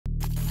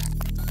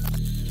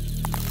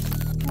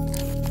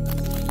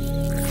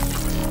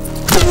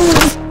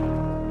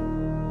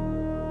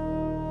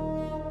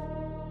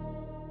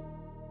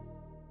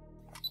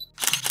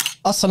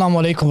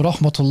Assalamu alaikum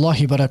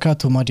rahmatullahi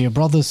barakatuh, my dear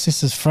brothers,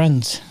 sisters,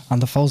 friends,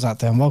 and the foes out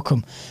there, and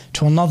welcome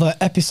to another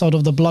episode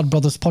of the Blood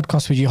Brothers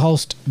podcast with your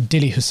host,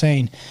 Dilly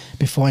Hussain.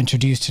 Before I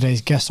introduce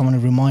today's guest, I want to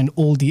remind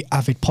all the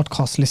avid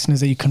podcast listeners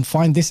that you can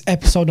find this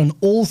episode on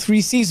all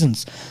 3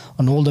 seasons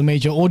on all the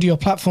major audio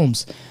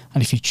platforms.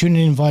 And if you're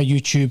tuning in via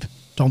YouTube,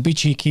 don't be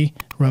cheeky.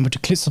 Remember to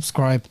click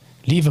subscribe,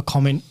 leave a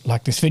comment,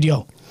 like this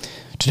video.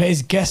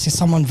 Today's guest is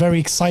someone very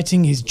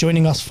exciting. He's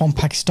joining us from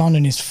Pakistan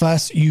on his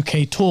first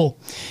UK tour.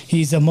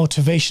 He's a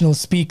motivational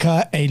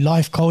speaker, a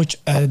life coach,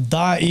 a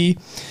da'i,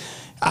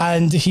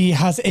 and he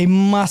has a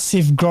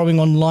massive growing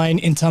online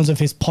in terms of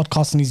his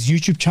podcast and his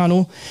YouTube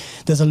channel.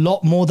 There's a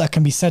lot more that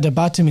can be said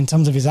about him in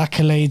terms of his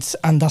accolades,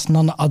 and that's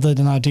none other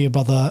than our dear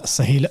brother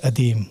Sahil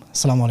Adeem.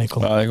 Assalamu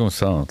alaikum. Alaikum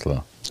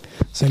assalam.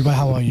 Sahil bhai,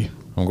 how are you?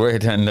 I'm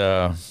great, and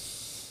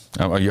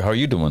how are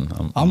you doing?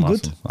 I'm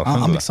good.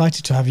 Awesome. I'm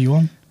excited to have you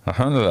on.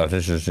 Alhamdulillah,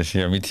 this is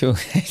me too.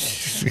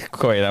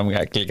 I'm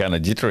actually kind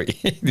of jittery.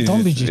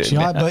 Don't be jittery.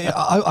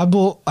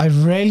 I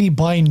rarely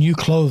buy new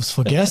clothes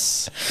for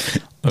guests.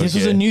 This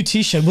was a new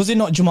t-shirt. Was it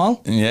not, Jamal?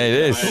 Yeah, it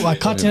is. I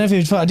cut it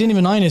everything. I didn't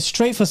even iron it.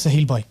 Straight for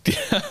Sahil bhai.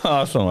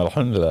 Awesome,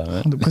 alhamdulillah,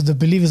 man. Because the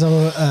believers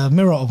are a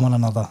mirror of one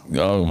another.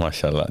 Oh,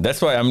 mashallah.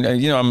 That's why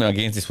I'm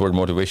against this word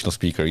motivational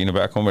speaker.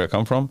 Back home where I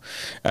come from,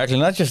 actually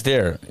not just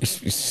there. It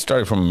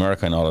started from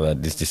America and all of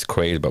that. This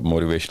craze about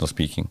motivational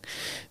speaking.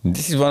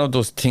 This is one of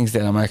those things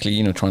that I'm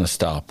actually trying to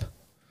stop.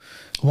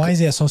 Why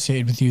is it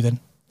associated with you then?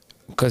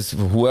 Because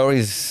whoever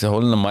is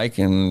holding the mic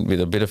and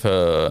with a bit of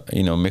a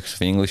mix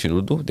of English and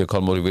Urdu, they're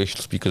called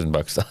motivational speakers in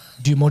Pakistan.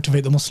 Do you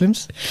motivate the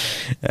Muslims?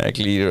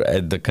 Actually,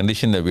 at the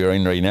condition that we are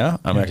in right now,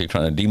 I'm actually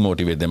trying to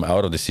demotivate them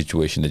out of the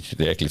situation that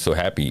they're actually so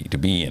happy to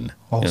be in.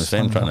 Oh, you know what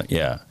I'm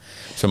saying?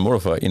 So more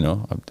of a,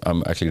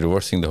 I'm actually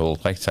reversing the whole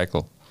life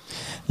cycle.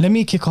 Let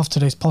me kick off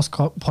today's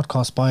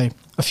podcast by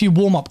a few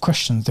warm-up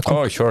questions.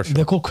 Sure.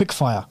 They're called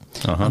quickfire.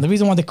 And the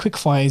reason why they're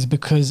quickfire is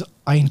because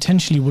I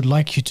intentionally would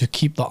like you to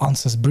keep the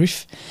answers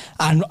brief,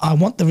 and I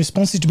want the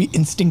responses to be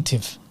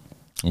instinctive.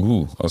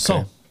 Ooh, okay.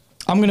 So,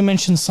 I'm going to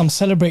mention some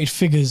celebrated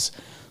figures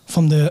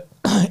from the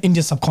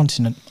Indian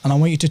subcontinent, and I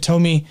want you to tell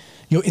me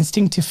your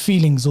instinctive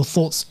feelings or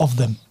thoughts of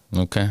them.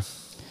 Okay.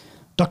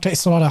 Dr.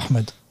 Israr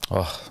Ahmed.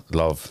 Oh,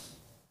 love.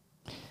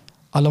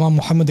 Allama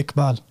Muhammad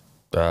Iqbal.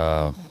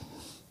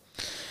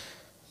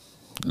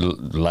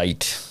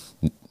 Light,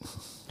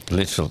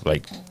 literal,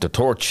 like the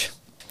torch.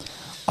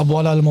 Abu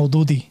Alal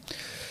al-Mawdudi.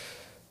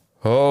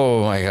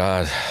 Oh my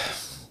God.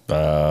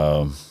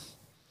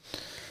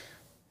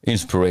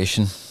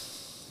 Inspiration.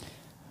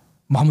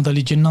 Muhammad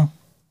Ali Jinnah.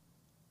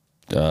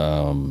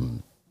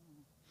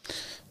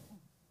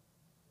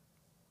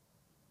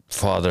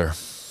 Father.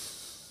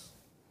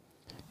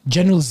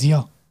 General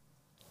Zia.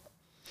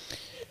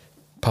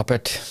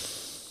 Puppet.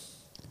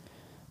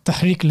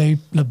 Tahreek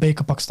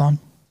Labbaik Pakistan.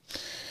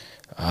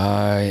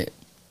 I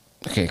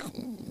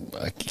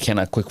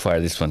cannot quickfire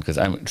this one because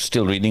I'm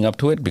still reading up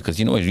to it, because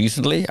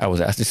recently I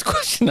was asked this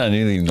question. I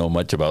didn't even know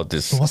much about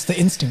this. So what's the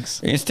instincts?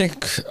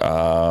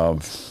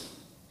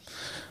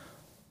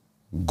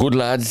 Good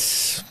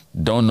lads,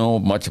 don't know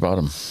much about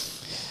them.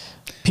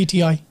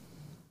 PTI.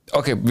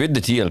 Okay, with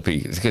the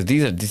TLP, because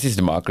this is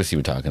democracy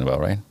we're talking about,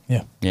 right?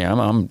 Yeah. Yeah,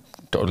 I'm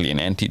totally an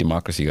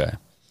anti-democracy guy.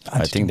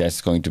 I think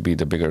that's going to be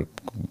the bigger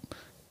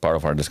part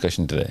of our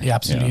discussion today. Yeah,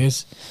 absolutely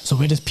is. So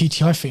where does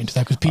PTI fit into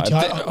that? Because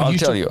PTI, I'll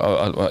tell you,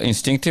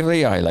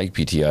 instinctively, I like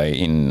PTI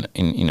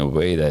in a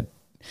way that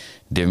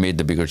they've made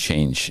the bigger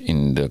change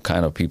in the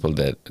kind of people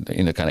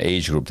in the kind of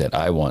age group that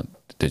I want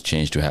the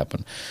change to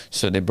happen.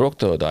 So they broke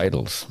the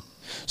idols.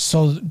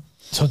 So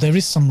there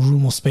is some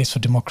room or space for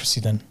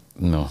democracy then?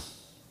 No.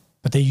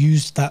 But they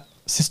used that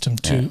system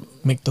to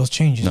make those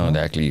changes. No,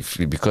 actually,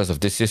 because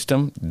of this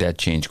system, that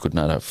change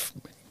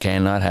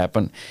cannot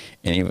happen.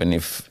 And even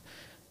if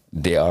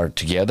they are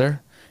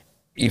together,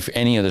 if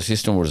any other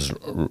system was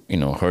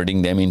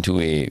herding them into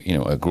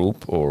a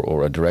group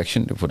or a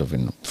direction, it would have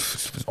been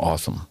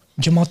awesome.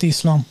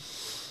 Jamaat-e-Islam.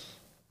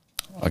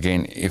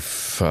 Again,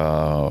 if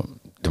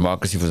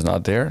democracy was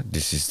not there,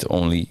 this is the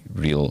only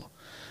real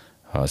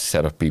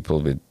set of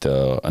people with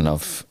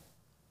enough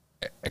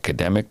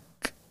academic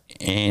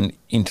and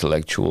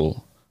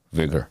intellectual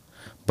vigor,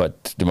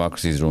 but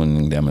democracy is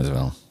ruining them as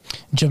well.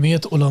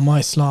 Jamiat Ulama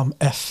Islam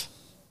F.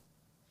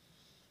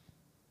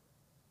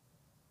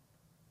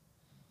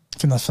 I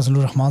think that's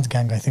Fazlur Rahman's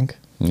gang, I think.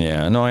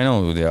 Yeah, no, I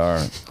know who they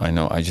are. I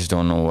know. I just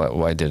don't know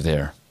why they're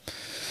there.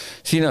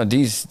 See, now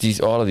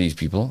all of these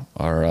people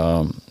are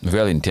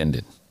well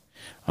intended.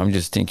 I'm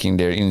just thinking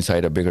they're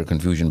inside a bigger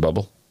confusion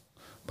bubble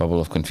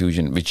of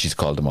confusion, which is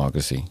called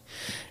democracy,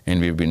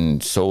 and we've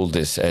been sold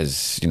this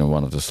as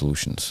one of the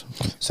solutions.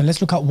 So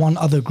let's look at one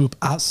other group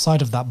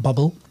outside of that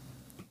bubble.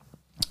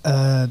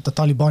 The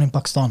Taliban in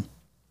Pakistan,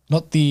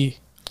 not the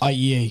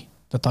IEA.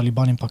 The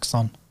Taliban in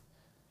Pakistan.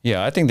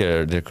 Yeah, I think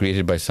they're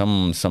created by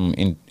some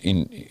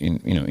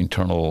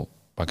internal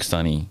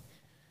Pakistani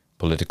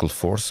political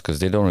force, because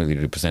they don't really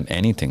represent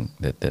anything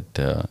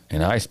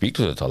and I speak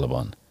to the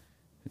Taliban.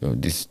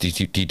 This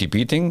TTP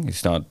thing,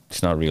 it's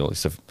not real.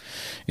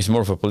 It's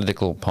more of a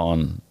political pawn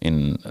in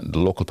the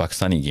local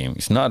Pakistani game.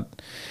 It's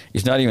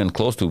not even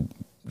close to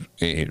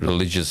a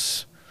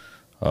religious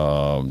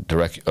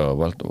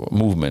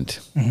movement.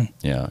 Mm-hmm.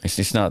 Yeah,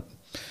 it's not.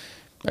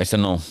 I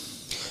said no.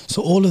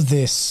 So all of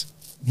this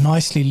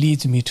nicely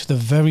leads me to the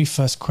very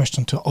first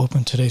question to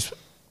open today's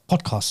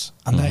podcast,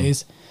 and that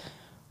is,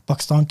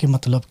 Pakistan ke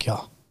matlab kya?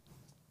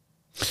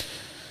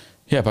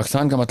 Yeah,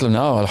 Pakistan ka matlab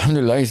now,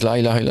 alhamdulillah, is la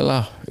ilaha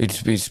illallah.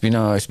 It's been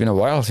a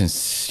while since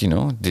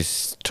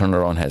this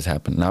turnaround has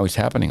happened. Now it's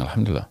happening,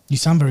 alhamdulillah. You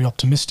sound very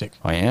optimistic.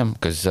 I am,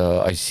 because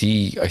I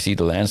see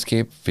the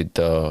landscape with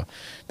the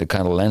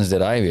kind of lens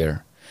that I wear.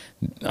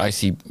 I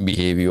see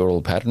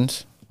behavioral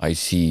patterns. I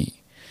see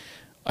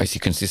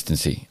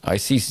consistency. I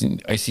see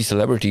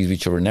celebrities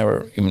which were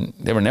never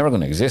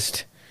going to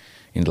exist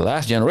in the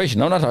last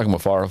generation. I'm not talking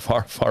about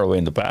far away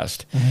in the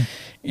past. Mm-hmm.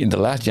 In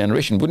the last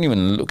generation, wouldn't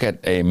even look at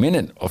a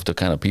minute of the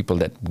kind of people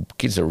that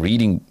kids are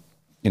reading,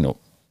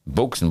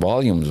 books and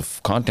volumes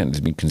of content is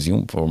being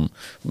consumed from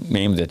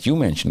names that you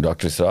mentioned.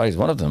 Dr. Israr is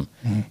one of them.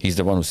 Mm-hmm. He's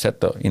the one who set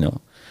the,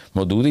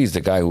 Maududi is the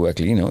guy who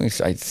actually,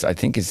 I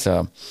think it's,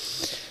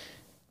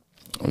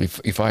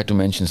 if I had to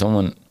mention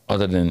someone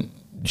other than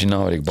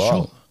Jinnah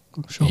Iqbal,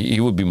 sure. He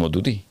would be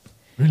Maududi.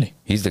 Really?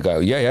 He's the guy.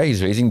 Yeah.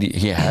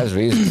 He has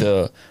raised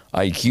the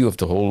IQ of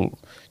the whole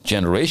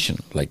generation,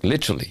 like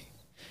literally,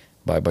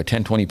 by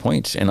 10, 20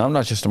 points. And I'm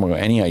not just talking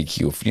about any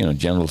IQ of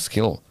general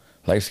skill,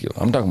 life skill.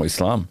 I'm talking about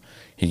Islam.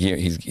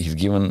 He's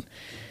given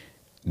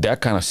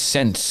that kind of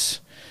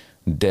sense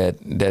that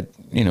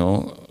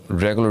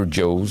regular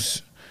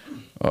Joes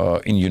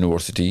in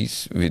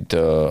universities with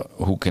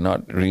who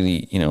cannot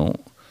really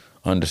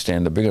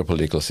understand the bigger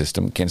political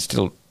system can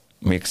still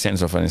make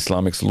sense of an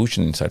Islamic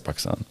solution inside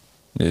Pakistan.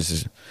 This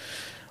is,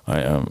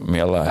 may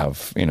Allah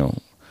have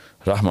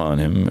rahmah on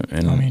him,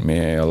 and Ameen.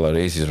 May Allah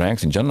raise his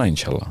ranks in Jannah,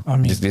 inshallah.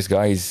 This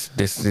guy is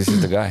this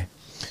is the guy.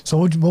 So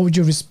what would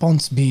your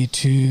response be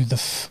to the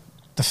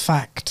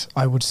fact,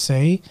 I would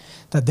say,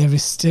 that there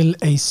is still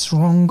a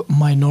strong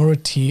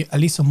minority, at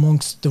least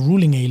amongst the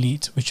ruling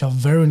elite, which are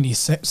very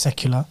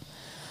secular,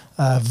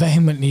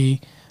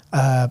 vehemently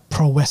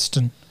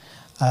pro-Western?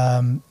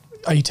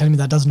 Are you telling me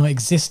that does not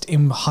exist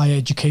in higher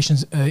education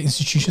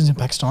institutions in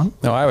Pakistan?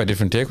 No, I have a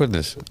different take with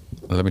this.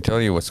 Let me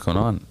tell you what's going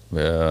on.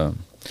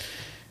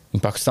 In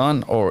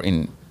Pakistan, or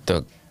in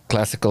the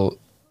classical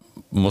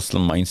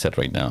Muslim mindset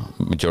right now,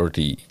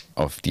 majority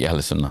of the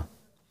Ahl Sunnah,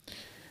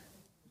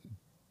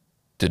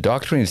 the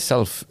doctrine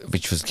itself,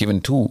 which was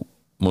given to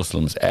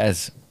Muslims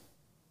as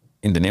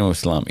in the name of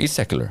Islam, is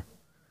secular.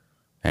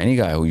 Any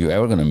guy who you're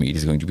ever going to meet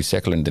is going to be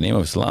secular in the name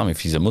of Islam if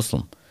he's a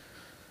Muslim.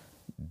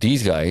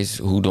 These guys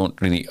who don't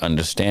really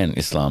understand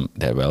Islam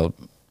that well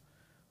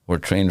were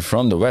trained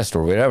from the West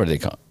or wherever they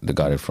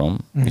got it from,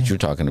 mm-hmm. which you're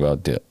talking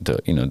about, the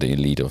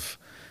elite of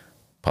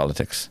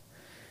politics.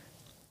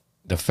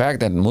 The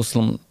fact that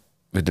Muslim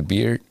with the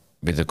beard,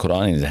 with the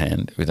Quran in his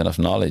hand, with enough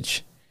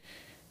knowledge,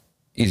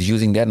 is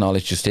using that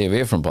knowledge to stay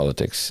away from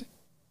politics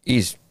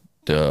is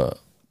the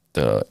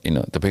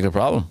bigger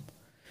problem.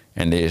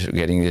 And they're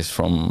getting this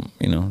from,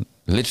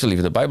 literally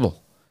with the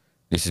Bible.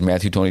 This is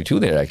Matthew 22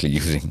 they're actually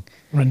using.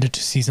 Render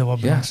to Caesar what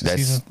belongs to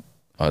Caesar.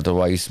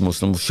 Otherwise,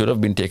 Muslims should have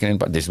been taken in.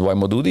 This is why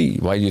Maududi.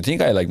 Why do you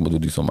think I like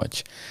Maududi so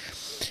much?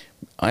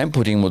 I'm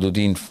putting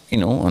Maududi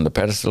in, on the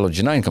pedestal of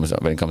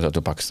Jinnah when it comes out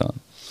to Pakistan.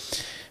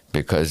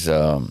 Because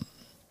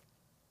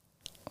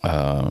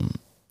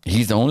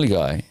he's the only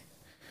guy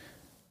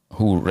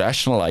who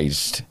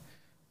rationalized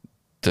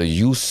the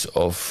use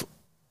of,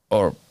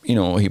 or,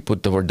 he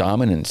put the word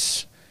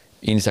dominance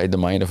inside the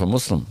mind of a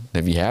Muslim,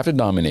 that we have to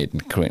dominate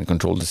and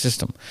control the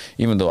system,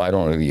 even though I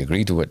don't really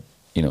agree to it,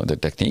 the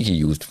technique he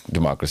used,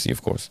 democracy,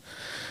 of course.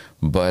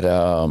 But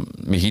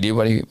he did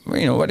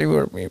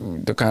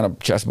the kind of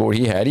chessboard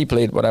he had, he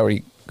played whatever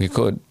he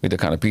could with the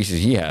kind of pieces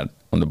he had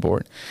on the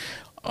board.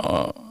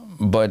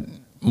 But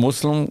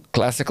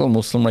classical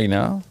Muslim right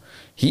now,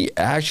 he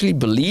actually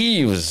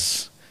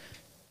believes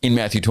in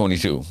Matthew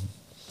 22.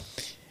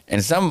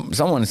 And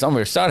someone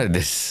somewhere started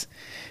this,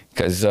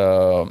 because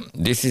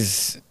this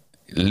is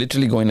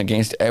literally going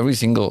against every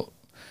single,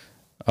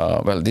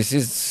 this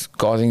is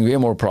causing way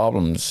more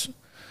problems.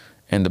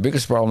 And the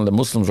biggest problem the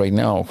Muslims right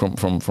now, from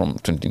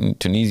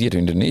Tunisia to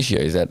Indonesia,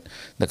 is that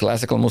the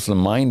classical Muslim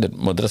mind, that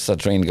madrasa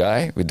trained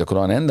guy with the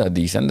Quran and the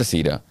Hadith and the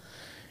Sira,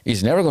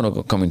 is never going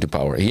to come into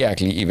power. He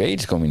actually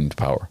evades coming into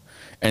power.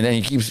 And then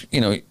he keeps,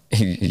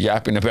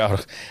 yapping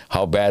about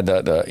how bad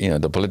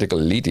the political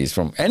elite is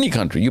from any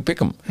country. You pick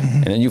them. Mm-hmm.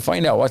 And then you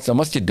find out what's the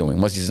masjid doing.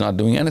 Masjid is not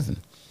doing anything.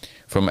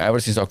 Ever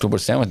since October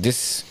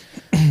 7th,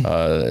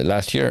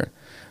 last year,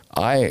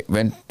 I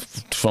went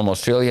from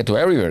Australia to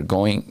everywhere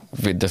going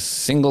with the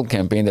single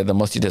campaign that the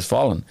masjid has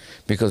fallen,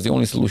 because the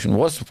only solution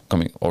was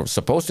coming, or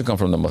supposed to come,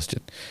 from the masjid.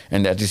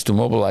 And that is to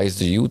mobilize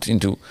the youth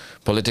into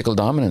political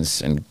dominance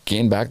and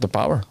gain back the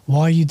power.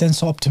 Why are you then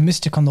so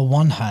optimistic on the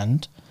one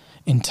hand,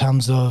 in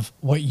terms of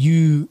what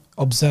you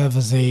observe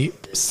as a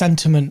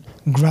sentiment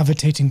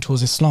gravitating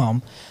towards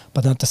Islam,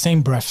 but then at the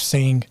same breath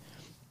saying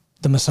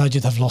the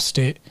masajid have lost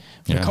it.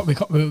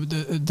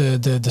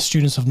 The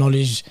students of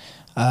knowledge,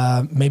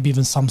 maybe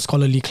even some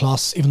scholarly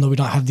class, even though we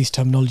don't have these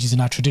terminologies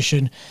in our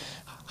tradition.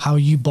 How are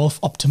you both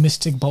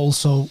optimistic but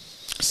also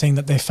saying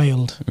that they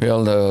failed?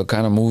 Well, the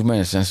kind of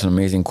movement is that's an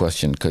amazing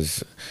question,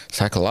 because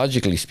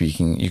psychologically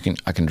speaking,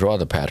 I can draw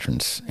the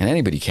patterns, and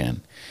anybody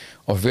can,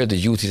 of where the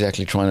youth is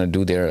actually trying to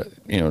do their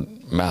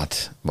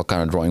math. What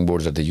kind of drawing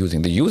boards are they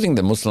using? They're using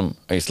the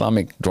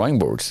Islamic drawing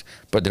boards,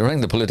 but they're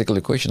running the political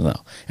equation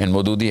now. And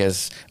Maududi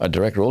has a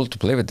direct role to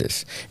play with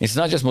this. It's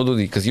not just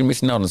Maududi, because you're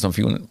missing out on some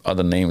few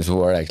other names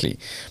who are actually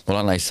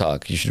Maulana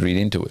Ishaq. You should read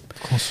into it.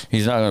 Of course.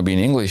 He's not going to be in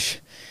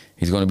English.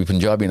 He's going to be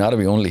Punjabi and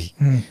Arabic only.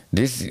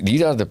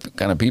 These are the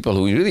kind of people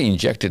who really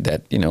injected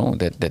that,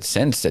 that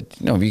sense that,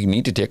 we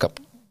need to take up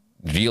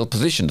real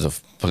positions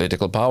of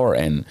political power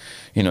and,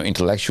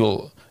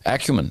 intellectual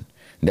acumen.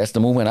 That's the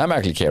movement I'm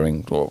actually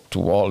carrying to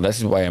all. This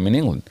is why I'm in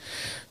England.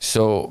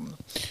 So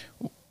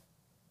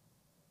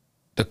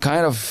the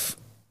kind of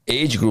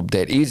age group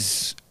that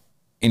is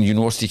in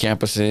university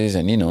campuses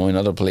and, in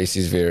other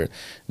places where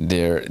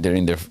they're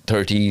in their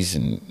 30s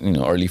and,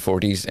 early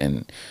 40s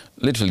and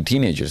literally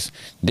teenagers,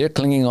 they're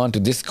clinging on to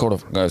this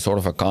sort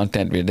of a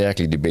content where they're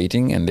actually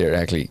debating, and they're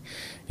actually,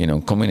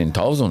 coming in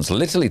thousands,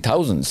 literally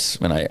thousands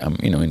when I'm,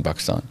 in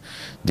Pakistan.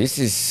 This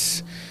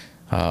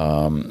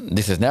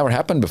has never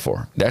happened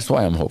before. That's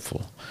why I'm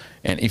hopeful.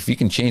 And if we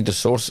can change the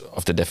source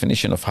of the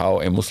definition of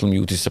how a Muslim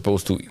youth is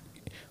supposed to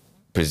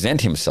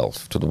present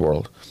himself to the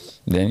world,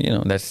 then,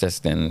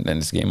 then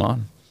it's game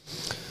on.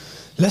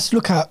 Let's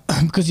look at,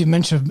 because you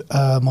mentioned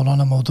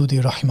Maulana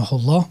Maududi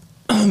rahimahullah,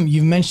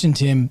 you've mentioned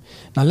him.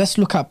 Now let's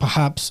look at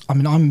perhaps,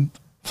 I'm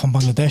from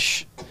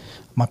Bangladesh.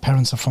 My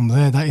parents are from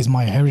there. That is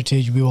my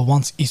heritage. We were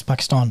once East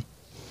Pakistan.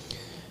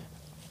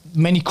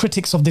 Many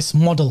critics of this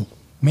model,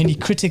 many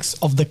critics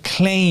of the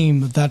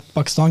claim that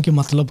Pakistan ki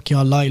matlab ki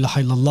la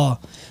ilaha illallah,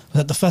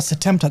 that the first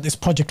attempt at this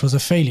project was a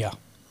failure.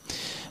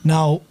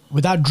 Now,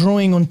 without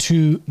drawing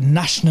onto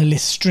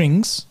nationalist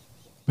strings,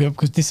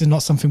 because this is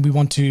not something we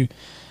want to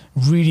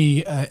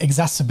really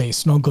exacerbate,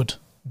 it's no good.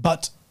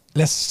 But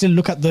let's still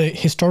look at the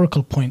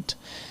historical point.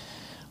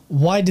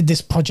 Why did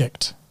this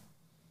project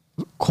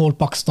called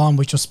Pakistan,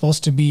 which was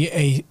supposed to be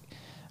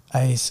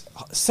a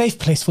safe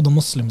place for the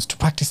Muslims to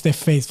practice their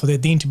faith, for their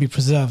deen to be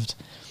preserved,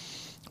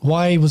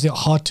 why was it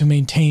hard to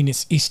maintain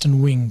its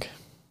eastern wing?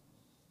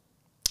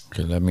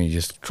 Okay, let me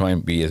just try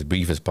and be as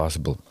brief as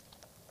possible.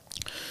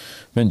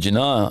 When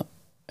Jinnah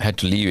had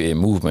to lead a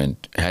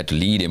movement, he had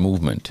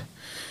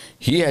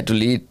to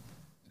lead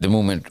the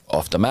movement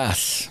of the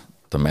mass.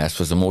 The mass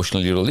was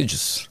emotionally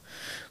religious.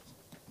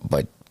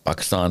 But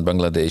Pakistan,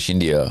 Bangladesh,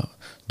 India,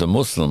 the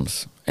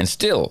Muslims, and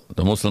still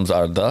the Muslims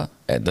are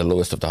at the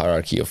lowest of the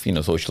hierarchy of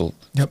social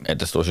at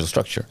the social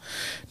structure.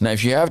 Now,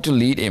 if you have to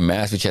lead a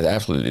mass which has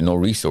absolutely no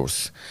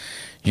resource,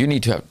 you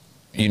need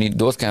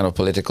those kind of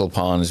political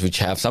pawns which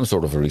have some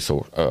sort of a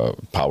resource,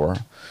 power,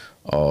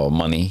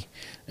 money,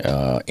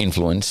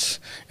 influence,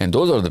 and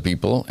those are the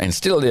people, and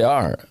still they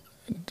are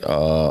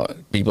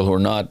people who are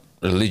not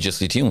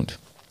religiously tuned.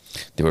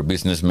 They were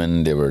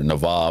businessmen, they were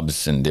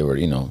nawabs, and they were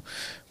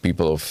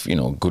people of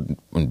good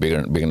and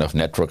big enough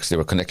networks. They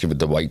were connected with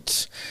the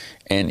whites,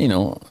 and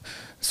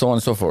so on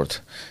and so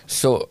forth.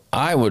 So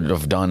I would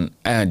have done,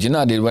 and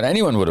Jinnah did what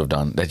anyone would have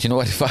done. That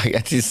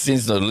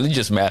since the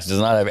religious mass does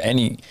not have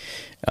any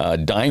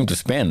dime to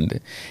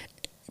spend,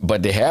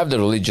 but they have the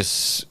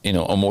religious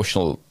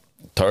emotional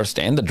thirst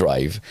and the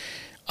drive,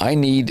 I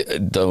need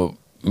the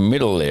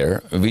middle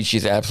layer, which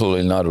is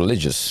absolutely not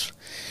religious,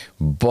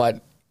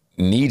 but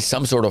needs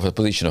some sort of a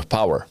position of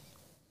power.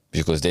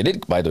 Because they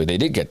did, by the way,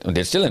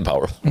 they're still in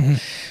power. Mm-hmm.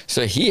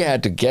 So he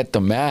had to get the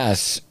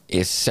mass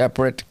a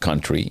separate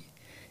country,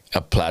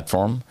 a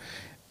platform,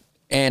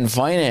 and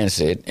finance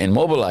it and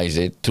mobilize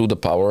it through the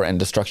power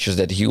and the structures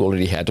that he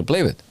already had to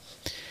play with.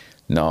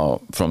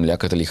 Now, from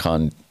Liaquat Ali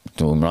Khan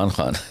to Imran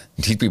Khan,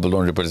 these people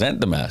don't represent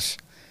the mass.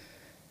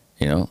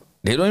 They don't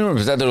even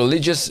represent the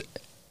religious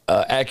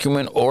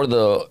acumen or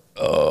the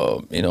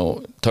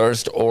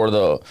thirst or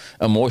the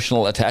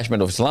emotional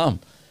attachment of Islam,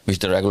 which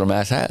the regular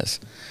mass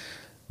has.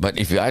 But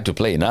if you had to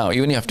play now,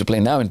 even if you have to play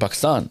now in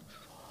Pakistan,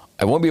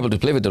 I won't be able to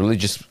play with the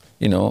religious,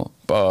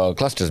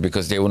 clusters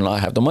because they will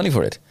not have the money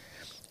for it.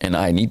 And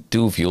I need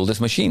to fuel this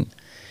machine.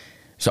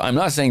 So I'm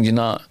not saying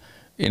Jinnah,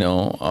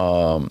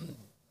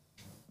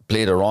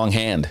 played a wrong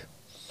hand.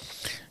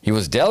 He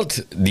was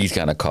dealt these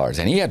kind of cards,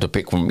 and he had to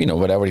pick from,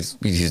 whatever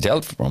he's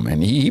dealt from,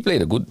 and he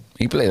played a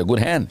good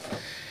hand.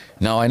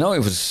 Now I know it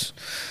was,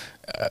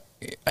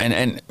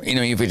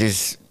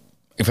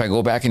 if I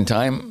go back in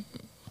time,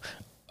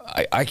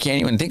 I can't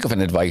even think of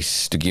an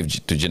advice to give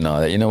to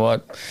Jinnah that,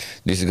 what,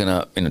 this is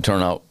gonna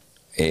turn out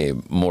a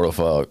more of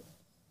a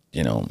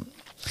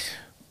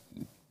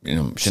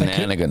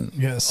shenanigan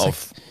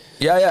of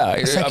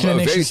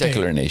a very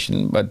secular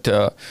nation. But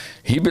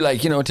he'd be like,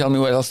 tell me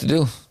what else to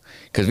do,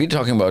 because we're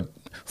talking about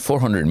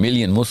 400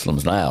 million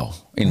Muslims now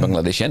in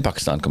Bangladesh and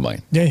Pakistan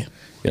combined. Yeah.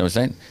 You know what I'm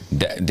saying?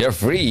 They're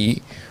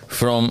free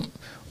from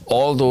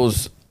all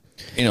those,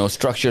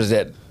 structures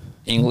that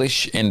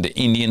English and the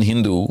Indian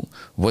Hindu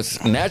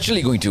was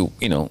naturally going to,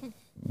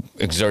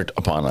 exert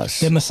upon us.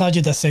 Their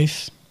masajid are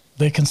safe.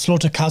 They can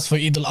slaughter cows for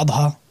Eid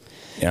al-Adha.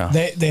 Yeah.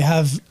 They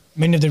have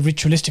many of the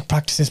ritualistic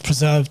practices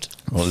preserved.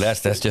 Well,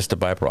 that's just a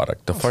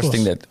byproduct. The first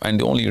thing and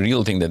the only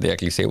real thing that they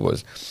actually say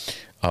was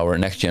our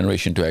next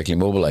generation to actually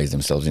mobilize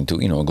themselves into,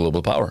 a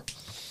global power.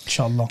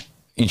 Inshallah.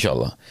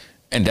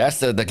 And that's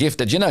the gift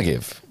that Jinnah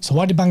gave. So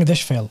why did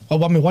Bangladesh fail?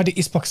 Why did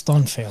East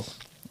Pakistan fail?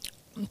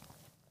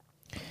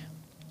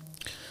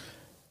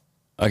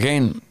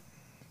 Again,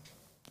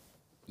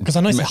 because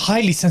I know it's a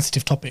highly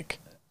sensitive topic.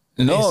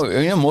 No,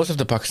 most of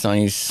the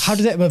Pakistanis... How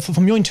did they,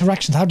 from your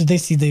interactions, how did they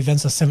see the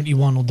events of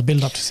 71 or the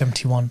build-up to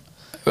 71?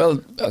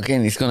 Well,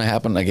 again, it's going to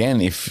happen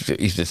again if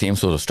the same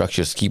sort of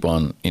structures keep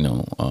on,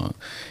 it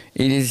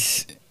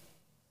is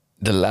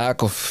the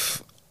lack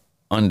of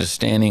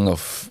understanding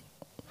of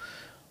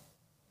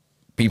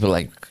people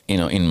like,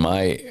 in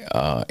my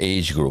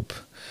age group,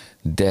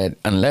 that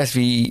unless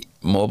we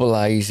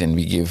mobilize and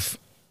we give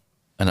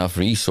enough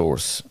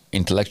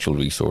intellectual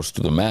resource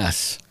to the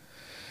mass,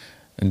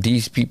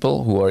 these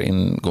people who are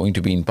going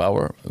to be in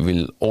power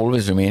will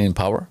always remain in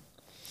power.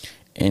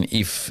 And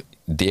if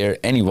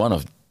any one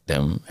of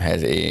them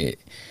has a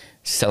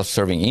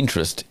self-serving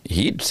interest,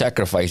 he'd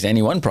sacrifice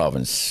any one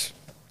province.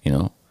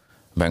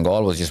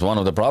 Bengal was just one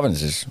of the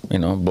provinces.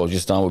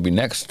 Balochistan would be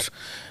next.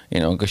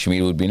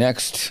 Kashmir would be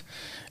next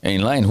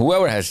in line.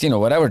 Whoever has,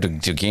 whatever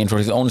to gain for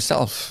his own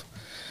self.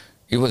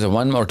 It was a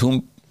one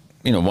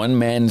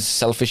man's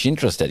selfish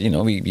interest that,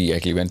 we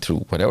actually went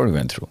through whatever we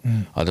went through.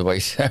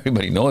 Otherwise,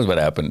 everybody knows what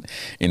happened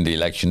in the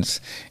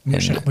elections.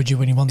 Would you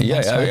when he won the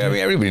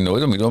everybody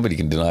knows. Nobody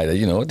can deny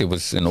that, there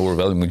was an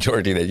overwhelming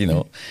majority that,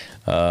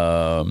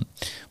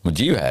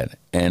 Mujib had.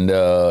 And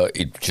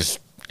it just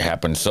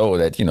happened so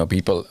that,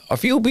 a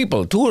few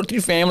people, 2 or 3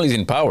 families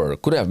in power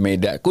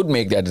could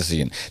make that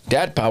decision.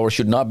 That power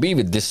should not be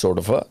with this sort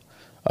of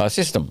a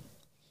system.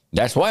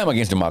 That's why I'm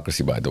against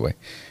democracy, by the way.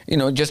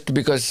 Just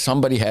because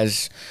somebody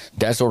has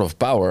that sort of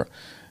power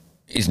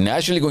is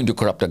naturally going to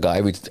corrupt a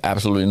guy with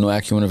absolutely no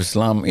acumen of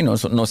Islam,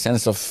 so no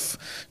sense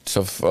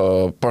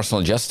of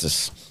personal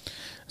justice.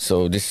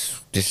 So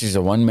this is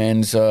a one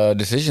man's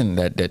decision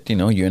that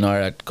you and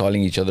I are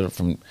calling each other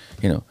from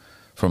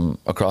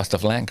across the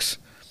flanks.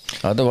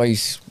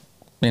 Otherwise,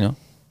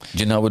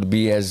 Jinnah would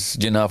be as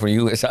Jinnah for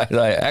you as I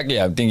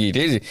think it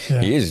is.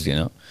 Yeah. He is,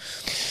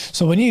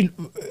 So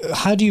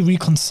how do you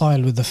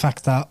reconcile with the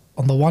fact that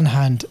on the one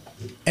hand,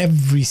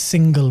 every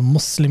single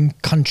Muslim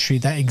country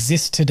that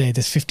exists today,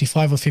 there's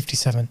 55 or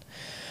 57,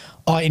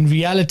 are in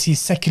reality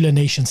secular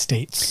nation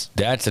states?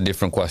 That's a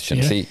different question.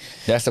 Yeah. See,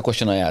 that's the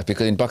question I asked,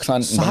 because in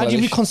Pakistan... So how do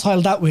you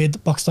reconcile that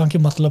with Pakistan ki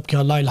matlab ki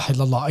la ilaha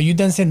illallah? Are you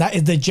then saying that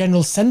is the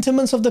general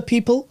sentiments of the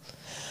people,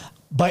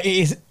 but it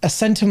is a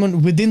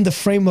sentiment within the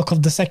framework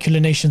of the secular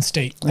nation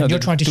state, and you're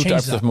trying to change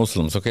that? Two types of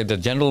Muslims, okay? The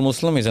general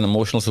Muslim is an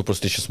emotional,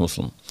 superstitious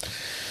Muslim.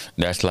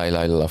 That's la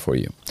ilaha illallah for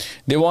you.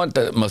 They want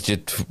the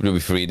masjid to be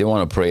free. They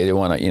want to pray. They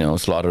want to,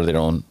 slaughter their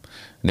own.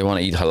 They want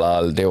to eat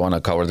halal. They want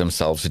to cover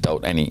themselves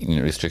without any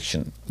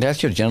restriction.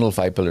 That's your general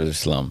 5 pillars of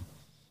Islam.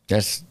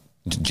 That's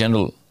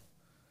general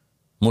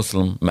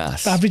Muslim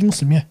mass. The average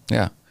Muslim, yeah.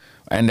 Yeah.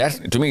 And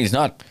that, to me, is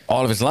not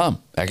all of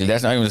Islam. Actually,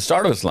 that's not even the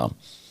start of Islam.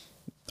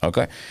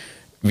 Okay?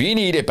 We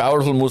need a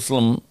powerful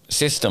Muslim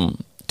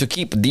system to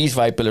keep these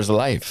 5 pillars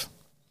alive.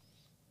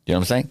 You know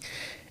what I'm saying?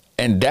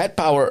 And that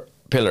power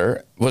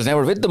pillar was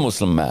never with the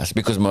Muslim mass,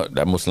 because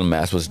that Muslim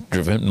mass was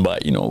driven by,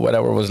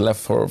 whatever was left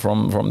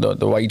from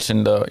the whites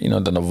and the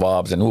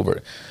Nawabs and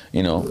Uber,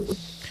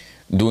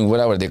 doing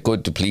whatever they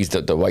could to please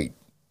the white,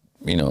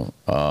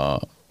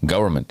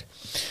 government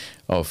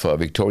of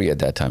Victoria at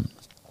that time.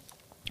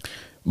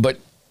 But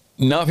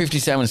now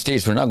 57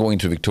 states, we're not going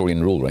through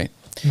Victorian rule, right?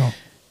 No.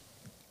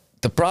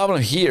 The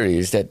problem here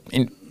is that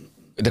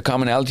the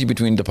commonality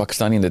between the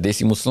Pakistani and the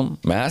Desi Muslim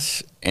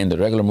mass and the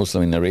regular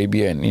Muslim in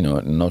Arabia and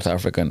North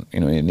Africa and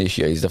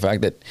Indonesia is the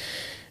fact that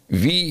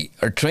we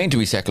are trained to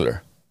be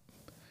secular.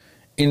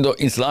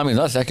 Islam is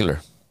not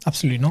secular.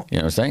 Absolutely not. You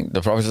know what I'm saying?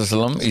 The Prophet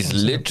ﷺ is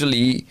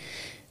literally,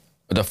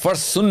 the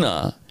first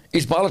sunnah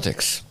is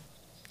politics.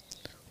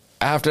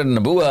 After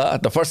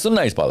Nabuwa, the first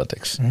sunnah is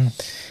politics.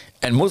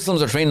 And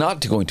Muslims are trained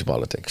not to go into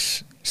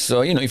politics.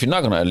 So, if you're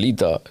not going to lead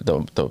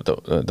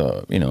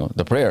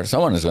the prayer,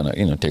 someone is going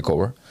to, take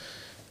over.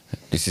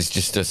 This is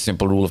just a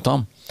simple rule of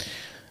thumb.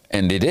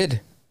 And they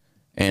did.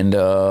 And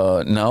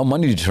now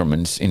money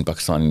determines in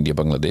Pakistan, India,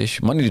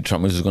 Bangladesh. Money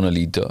determines who's going to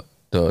lead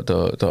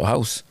the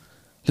house.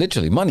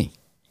 Literally, money.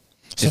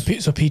 So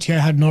PTI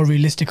had no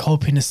realistic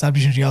hope in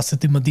establishing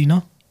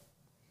Riyasat-e-Madina?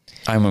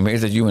 I'm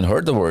amazed that you even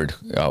heard the word,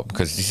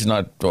 because this is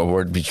not a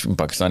word which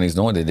Pakistanis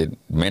know that they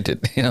meant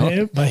it.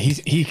 Yeah, but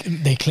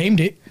they claimed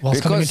it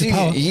whilst coming into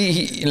power.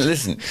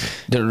 Listen,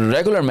 the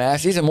regular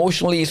mass is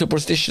emotionally,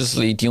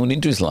 superstitiously tuned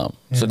into Islam.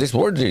 So this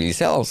word really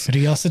sells.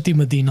 Riyasati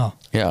Medina.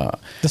 Yeah.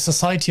 The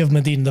society of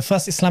Medina, the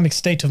first Islamic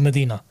state of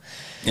Medina.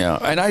 Yeah,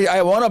 and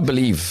I want to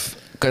believe,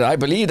 because I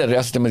believe that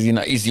Riyasat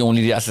Medina is the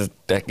only Riyasat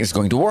that is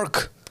going to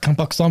work. Can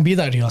Pakistan be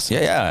that Riyasat?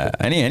 Yeah.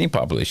 Any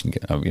population,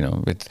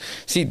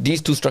 see, these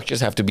two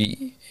structures have to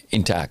be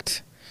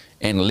intact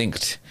and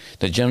linked.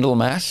 The general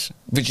mass,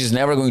 which is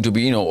never going to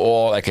be,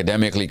 all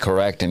academically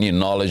correct and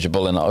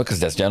knowledgeable and all,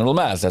 because that's general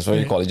mass. That's why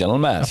you call it general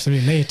mass.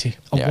 Absolutely, laity.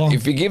 Yeah.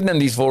 If we give them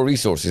these four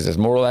resources, as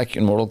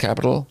moral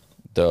capital,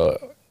 the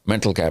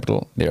mental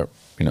capital, their,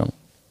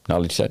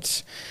 knowledge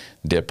sets,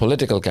 their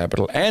political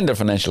capital, and their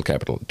financial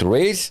capital to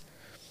raise.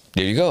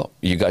 There you go.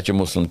 You got your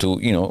Muslim to,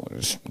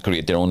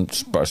 create their own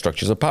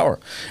structures of power.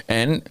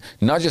 And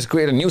not just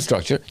create a new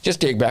structure, just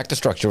take back the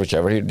structure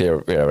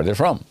wherever they're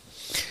from.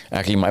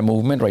 Actually, my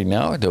movement right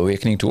now, the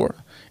Awakening Tour,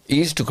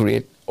 is to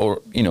create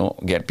or,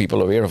 get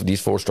people aware of these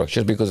four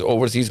structures, because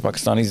overseas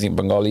Pakistanis,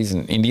 Bengalis,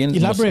 and Indians.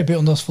 Elaborate a bit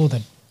on those four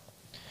then.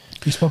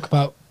 You spoke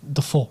about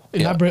the four.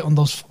 Elaborate on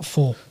those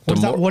four. What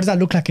does that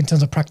look like in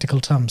terms of practical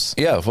terms?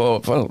 Yeah,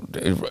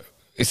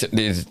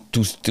 there's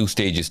two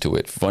stages to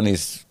it. One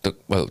is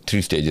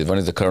three stages. One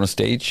is the current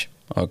stage,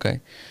 okay,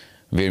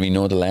 where we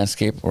know the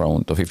landscape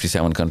around the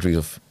 57 countries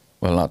of,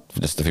 not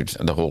just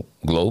the whole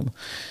globe,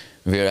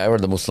 wherever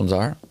the Muslims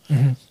are.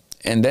 Mm-hmm.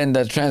 And then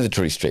the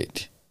transitory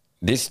state.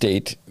 This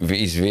state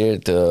is where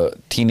the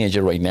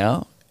teenager right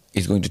now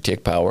is going to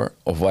take power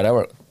of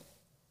whatever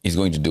he's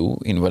going to do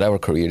in whatever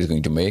career he's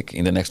going to make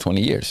in the next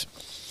 20 years.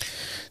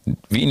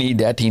 We need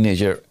that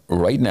teenager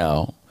right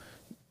now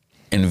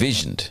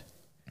envisioned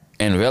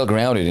and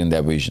well-grounded in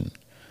that vision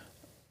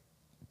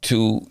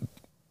to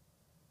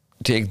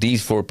take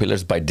these four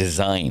pillars by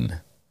design,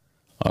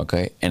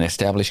 okay, and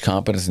establish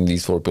competence in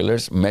these four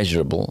pillars,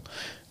 measurable,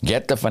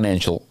 get the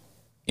financial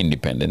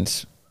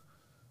independence,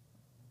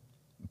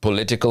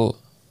 political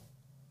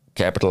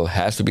capital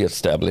has to be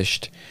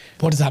established.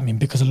 What does that mean?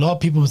 Because a lot of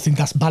people would think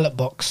that's ballot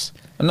box.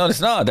 No,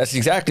 it's not. That's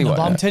exactly what.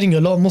 But I'm telling you, a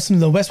lot of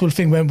Muslims in the West will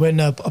think when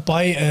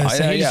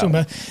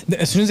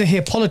as soon as they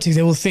hear politics,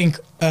 they will think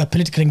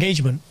political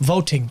engagement,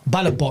 voting,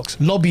 ballot box,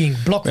 lobbying,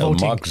 block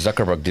voting. Mark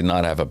Zuckerberg did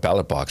not have a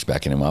ballot box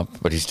backing him up,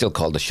 but he still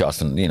called the shots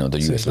in the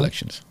U.S.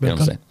 elections. You know what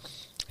I'm saying?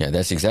 Yeah,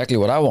 that's exactly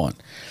what I want.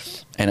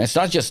 And it's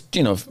not just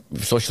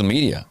social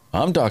media.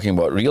 I'm talking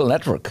about real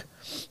network.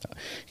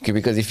 Okay,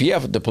 because if you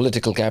have the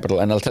political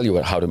capital, and I'll tell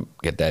you how to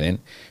get that in,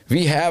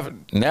 we have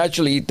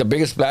naturally the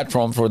biggest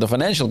platform for the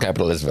financial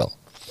capital as well.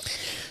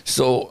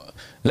 So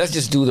let's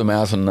just do the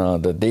math on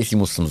the Desi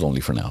Muslims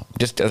only for now,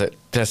 just as a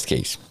test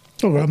case.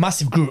 Oh, we're a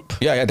massive group.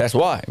 Yeah, that's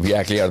why. We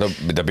actually are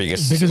the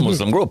biggest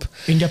Muslim group.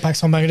 India,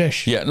 Pakistan,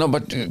 Bangladesh. Yeah, no,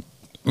 but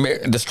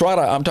the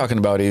strata I'm talking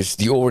about is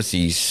the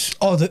overseas.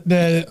 Oh,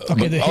 the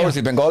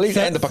overseas Bengalis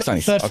and the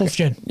Pakistanis. Third, fourth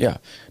gen. Yeah.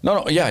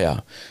 No, yeah.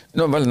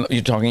 No, well,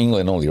 you're talking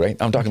England only, right?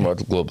 I'm talking about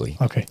globally.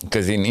 Okay.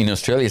 Because in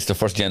Australia, it's the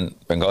first gen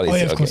Bengalis. Oh,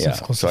 yeah, of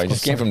course. So I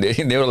just came from there.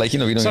 They were like, we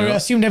don't. Sorry, I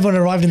assumed everyone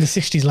arrived in the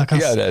 60s like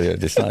us. Yeah,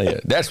 that's not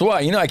it. That's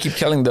why, I keep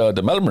telling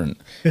the Melbourne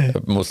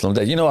Muslims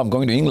that, I'm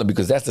going to England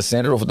because that's the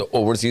center of the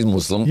overseas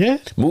Muslim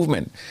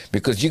movement.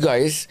 Because you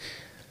guys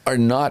are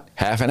not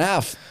half and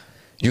half.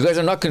 You guys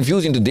are not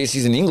confusing the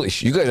Desis in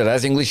English. You guys are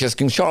as English as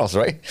King Charles,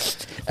 right?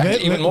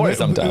 Even more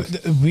sometimes.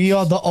 We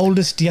are the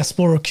oldest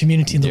diaspora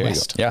community in the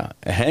West. Yeah.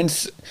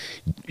 Hence,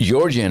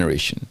 your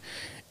generation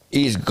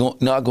is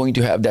not going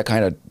to have that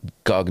kind of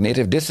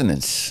cognitive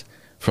dissonance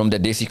from the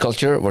Desi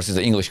culture versus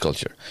the English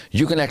culture.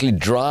 You can actually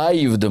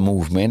drive the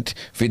movement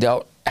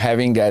without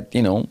having that,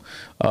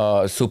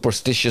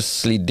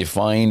 superstitiously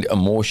defined,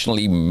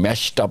 emotionally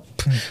meshed up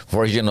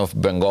version of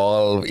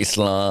Bengal,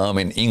 Islam,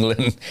 and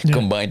England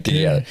combined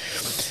together.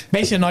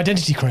 Basically an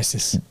identity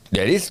crisis.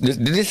 That is the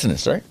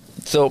dissonance, right?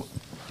 So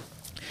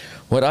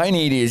what I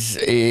need is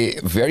a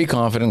very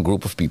confident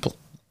group of people.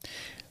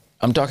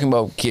 I'm talking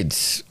about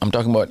kids. I'm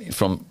talking about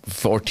from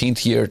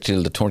 14th year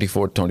till the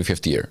 24th,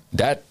 25th year.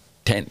 That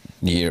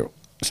 10-year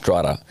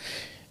strata,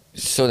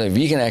 so that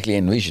we can actually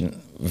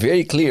envision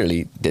very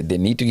clearly that they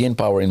need to gain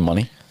power in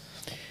money.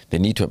 They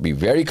need to be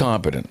very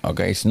competent,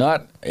 okay? It's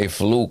not a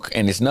fluke,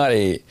 and it's not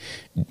a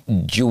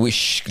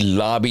Jewish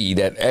lobby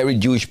that every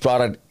Jewish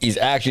product is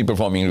actually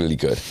performing really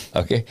good,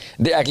 okay?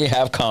 They actually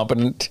have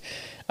competent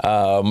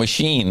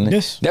machine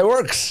that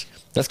works.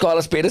 Let's call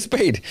a spade a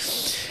spade.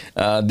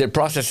 Their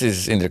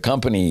processes in their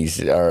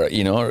companies are,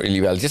 really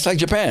well. Just like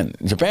Japan.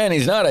 Japan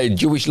is not a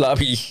Jewish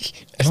lobby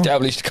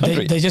established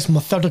country. They're just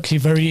methodically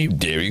very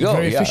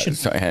efficient.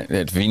 So,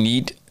 we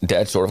need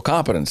that sort of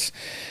competence.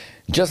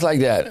 Just like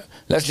that,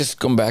 let's just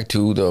come back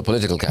to the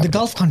political capital. The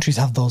Gulf countries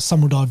have those,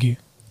 some would argue.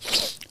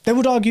 They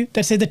would argue.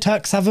 They'd say the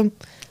Turks have them.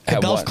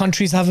 The Gulf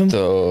countries have them.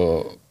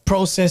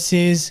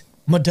 Processes,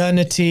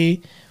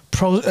 modernity,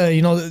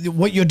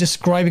 what you're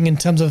describing in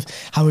terms of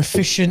how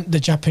efficient the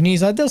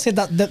Japanese are. They'll say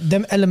that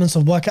them elements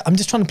of work. I'm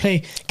just trying to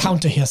play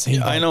counter here,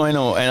 Sahil. I know,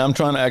 and I'm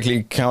trying to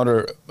actually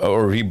counter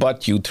or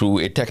rebut you through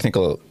a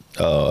technical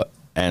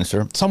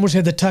answer. Some would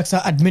say the Turks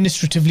are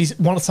administratively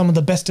some of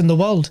the best in the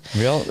world.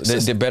 Well,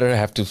 they better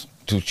have to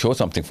show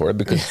something for it,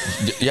 because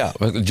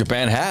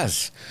Japan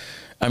has.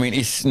 I mean,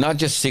 it's not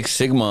just Six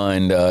Sigma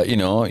and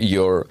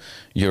your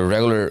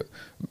regular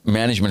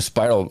management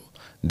spiral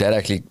that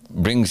actually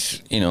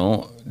brings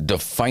the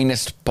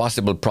finest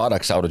possible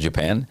products out of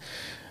Japan.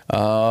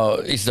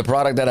 It's the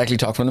product that actually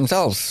talk for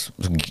themselves.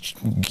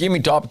 Give me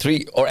top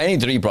 3 or any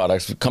 3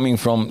 products coming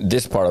from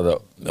this part of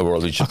the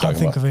world which you're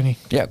talking about. I can't think of any.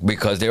 Yeah,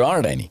 because there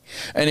aren't any,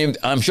 and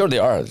I'm sure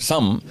there are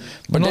some,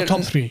 but not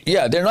top 3.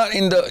 Yeah, they're not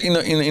in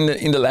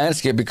the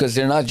landscape, because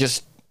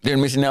they're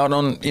missing out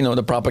on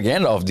the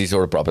propaganda of these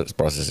sort of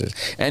processes.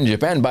 And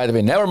Japan, by the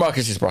way, never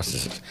markets these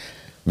processes.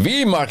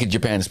 We market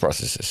Japan's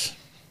processes.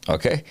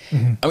 Okay,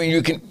 I mean,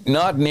 you can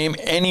not name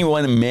any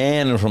one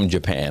man from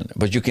Japan,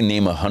 but you can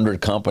name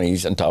 100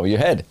 companies on top of your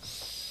head.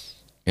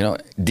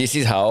 This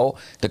is how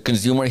the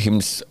consumer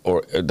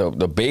or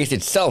the base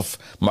itself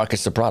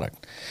markets the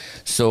product.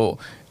 So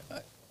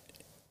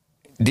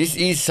this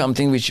is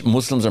something which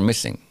Muslims are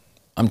missing.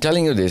 I'm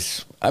telling you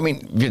this. I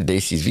mean, we're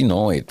Desis, we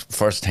know it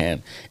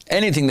firsthand.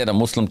 Anything that a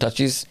Muslim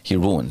touches, he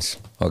ruins.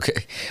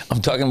 Okay,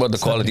 I'm talking about the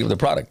quality of the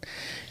product.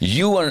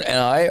 You and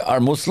I are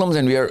Muslims,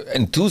 and we are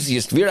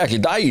enthusiasts. We're actually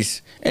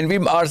dais, and we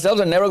ourselves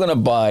are never going to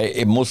buy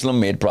a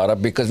Muslim-made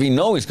product because we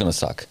know it's going to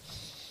suck.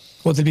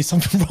 Well, there'll be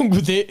something wrong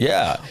with it.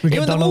 Yeah,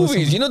 even the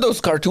movies.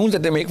 Those cartoons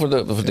that they make for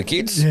the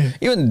kids. Yeah.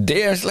 Even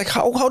there, it's like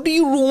how do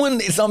you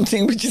ruin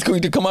something which is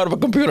going to come out of a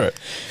computer?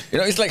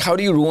 It's like, how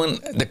do you ruin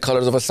the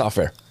colors of a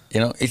software?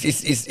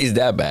 It's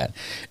that bad,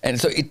 and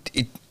so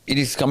it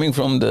is coming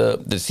from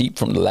the seep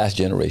from the last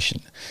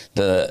generation,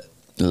 the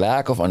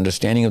lack of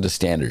understanding of the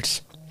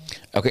standards.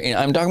 Okay, and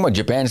I'm talking about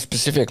Japan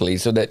specifically,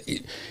 so that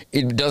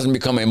it doesn't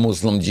become a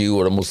Muslim Jew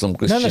or a Muslim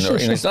Christian. No, sure.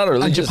 It's not a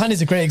religious. And Japan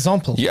is a great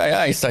example.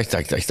 Yeah, it's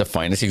the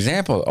finest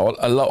example.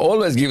 Allah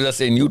always gives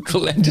us a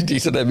neutral entity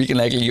so that we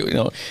can actually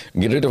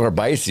get rid of our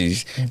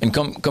biases and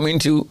come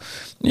into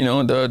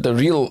the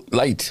real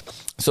light.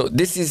 So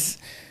this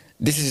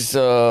is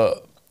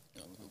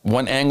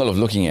one angle of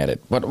looking at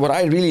it. But what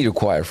I really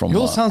require from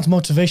yours sounds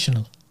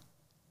motivational.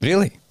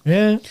 Really?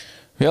 Yeah.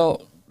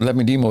 Well, let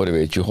me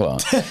demotivate you. Hold on.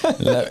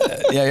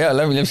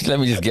 Let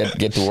me just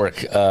get to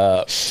work.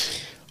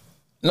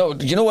 No,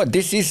 you know what?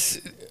 This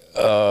is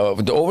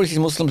the overseas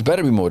Muslims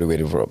better be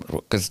motivated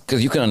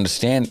because you can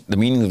understand the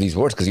meaning of these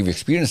words because you've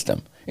experienced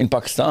them in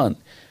Pakistan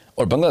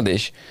or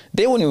Bangladesh.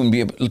 They won't even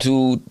be able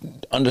to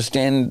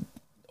understand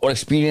or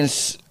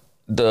experience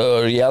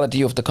the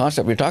reality of the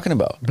concept we're talking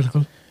about.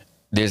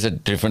 There's a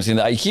difference in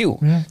the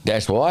IQ. Yeah.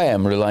 That's why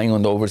I'm relying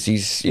on the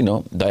overseas,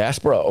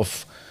 diaspora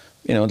of,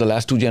 the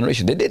last 2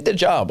 generations. They did their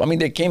job. I mean,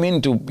 they came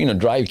in to,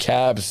 drive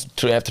cabs,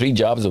 to have 3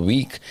 jobs a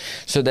week,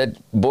 so that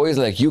boys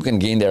like you can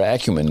gain their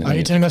acumen. Are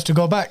you telling us to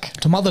go back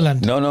to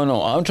motherland? No.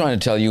 I'm trying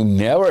to tell you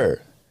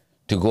never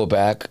to go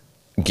back,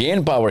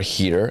 gain power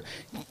here,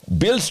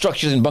 build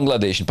structures in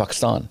Bangladesh and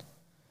Pakistan.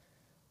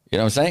 You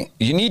know what I'm saying?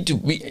 You need to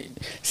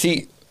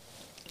see,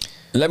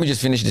 let me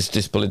just finish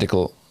this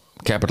political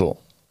capital.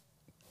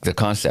 The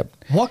concept.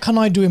 What can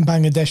I do in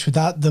Bangladesh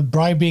without the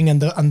bribing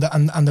and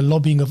the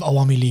lobbying of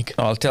Awami League?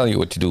 I'll tell you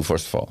what to do.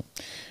 First of all,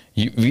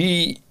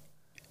 we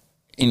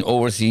in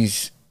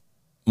overseas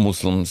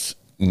Muslims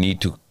need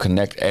to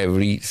connect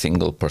every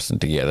single person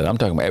together. I'm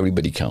talking about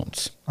everybody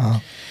counts.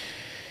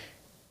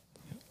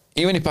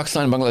 Even if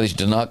Pakistan and Bangladesh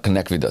do not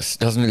connect with us,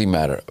 doesn't really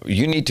matter.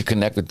 You need to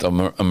connect with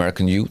the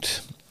American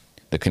youth,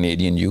 the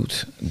Canadian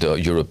youth, the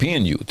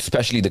European youth,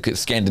 especially the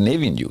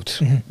Scandinavian youth.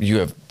 Mm-hmm. You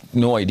have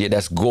no idea.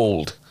 That's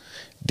gold.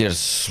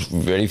 There's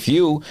very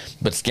few,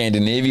 but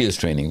Scandinavia is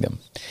training them.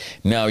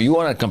 Now, you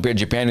want to compare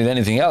Japan with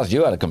anything else,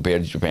 you got to compare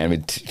Japan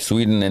with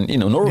Sweden and,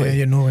 Norway.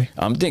 Yeah, Norway.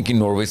 I'm thinking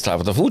Norway's top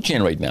of the food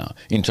chain right now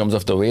in terms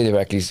of the way they've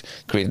actually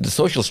created the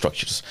social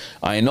structures.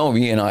 I know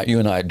you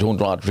and I do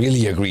not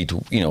really agree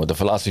to, the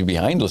philosophy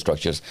behind those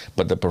structures,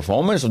 but the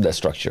performance of that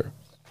structure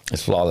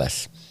is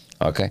flawless.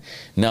 Okay?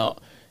 Now,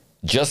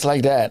 just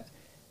like that,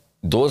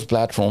 those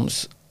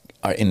platforms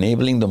are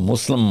enabling the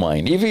Muslim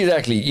mind. If he's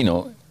actually,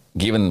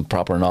 given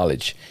proper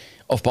knowledge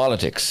of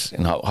politics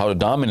and how to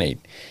dominate,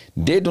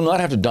 they do not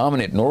have to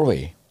dominate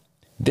Norway.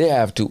 They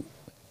have to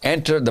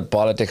enter the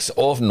politics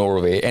of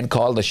Norway and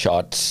call the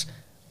shots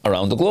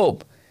around the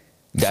globe.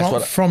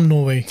 That's from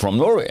Norway. From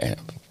Norway.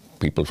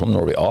 People from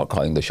Norway are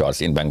calling the shots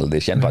in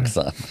Bangladesh and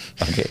Pakistan.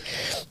 Okay.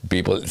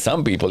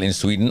 Some people in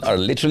Sweden are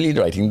literally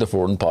writing the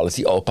foreign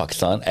policy of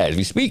Pakistan as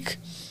we speak.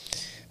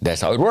 That's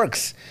how it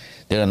works.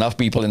 There are enough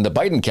people in the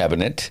Biden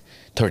cabinet,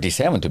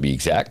 37 to be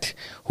exact,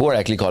 who are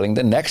actually calling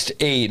the next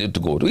aid to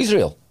go to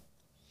Israel.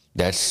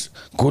 That's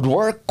good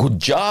work, good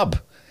job.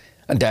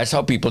 And that's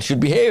how people should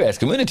behave as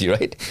community,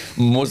 right?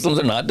 Muslims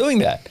are not doing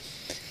that.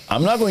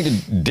 I'm not going to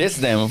diss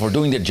them for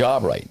doing their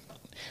job right.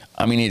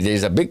 I mean,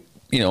 there's a big,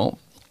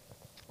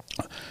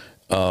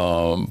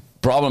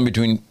 problem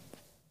between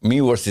me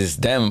versus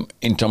them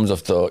in terms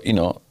of the,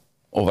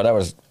 or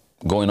whatever's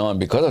going on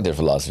because of their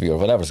philosophy or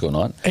whatever's going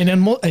on. And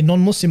then a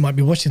non-Muslim might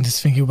be watching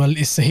this thinking, well,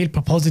 is Sahil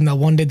proposing that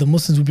one day the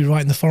Muslims will be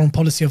writing the foreign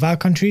policy of our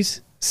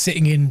countries,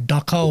 sitting in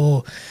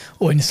Dhaka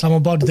or in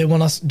Islamabad? Do they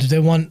want us? Do they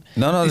want?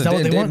 No, is that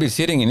what they they'll want? be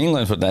sitting in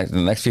England for the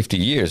next 50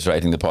 years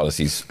writing the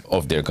policies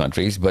of their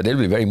countries, but they'll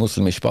be very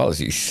Muslimish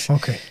policies.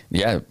 Okay.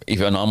 Yeah, if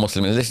you're a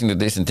non-Muslim and listening to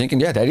this and thinking,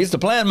 yeah, that is the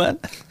plan, man.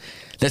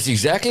 That's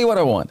exactly what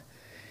I want.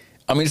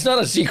 I mean, it's not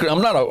a secret.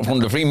 I'm not from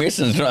the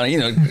Freemasons,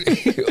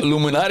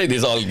 Illuminati,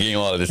 this all game,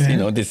 all of this,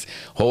 this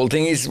whole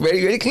thing is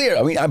very, very clear.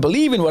 I mean, I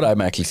believe in what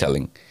I'm actually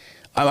selling.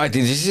 I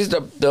think this is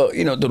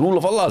the rule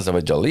of Allah,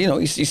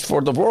 it's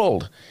for the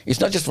world. It's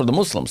not just for the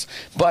Muslims.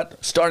 But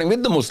starting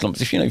with the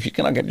Muslims, if you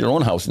cannot get your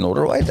own house in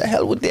order, why the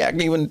hell would they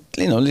actually even,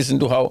 listen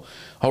to how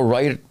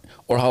right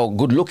or how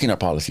good looking our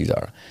policies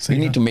are? So, we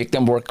need to make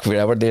them work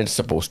wherever they're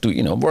supposed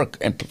to, work.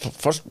 And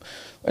first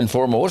and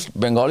foremost,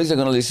 Bengalis are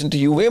going to listen to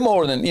you way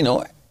more than,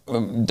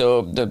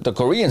 the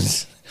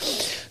Koreans,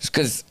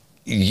 because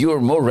you're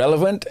more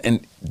relevant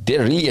and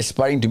they're really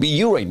aspiring to be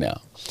you right now.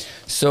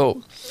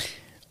 So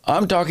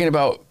I'm talking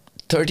about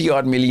 30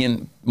 odd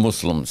million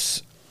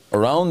Muslims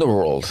around the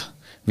world,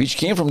 which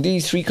came from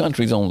these three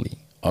countries only.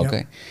 Okay.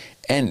 Yep.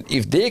 And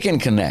if they can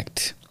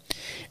connect,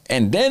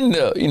 and then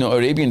the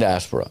Arabian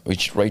diaspora,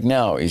 which right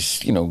now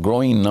is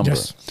growing in number,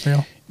 yes.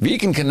 Yeah. We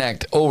can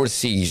connect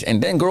overseas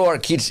and then grow our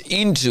kids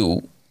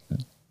into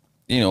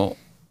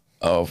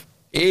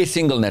a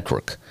single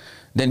network,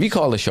 then we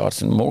call the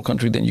shots in more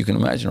countries than you can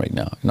imagine right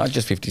now, not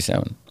just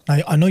 57.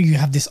 I know you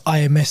have this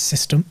IMS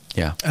system.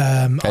 Yeah,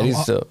 that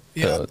is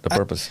the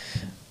purpose.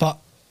 But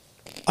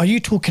are you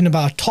talking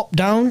about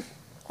top-down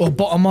or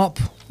bottom-up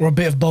or a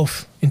bit of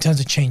both in terms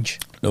of change?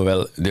 No,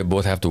 well, they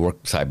both have to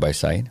work side by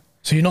side.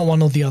 So you're not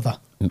one or the other?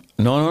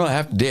 No.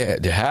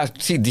 They have.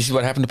 See, this is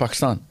what happened to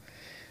Pakistan.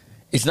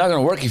 It's not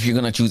going to work if you're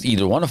going to choose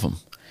either one of them.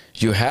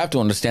 You have to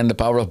understand the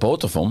power of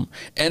both of them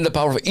and the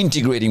power of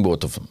integrating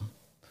both of them.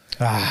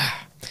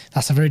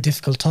 That's a very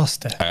difficult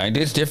task there. It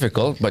is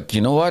difficult, but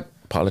you know what?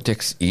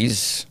 Politics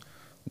is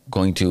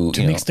going to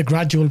mix the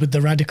gradual with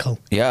the radical.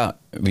 Yeah,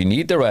 we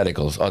need the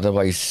radicals.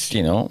 Otherwise, it's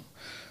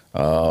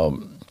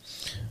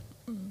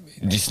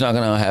not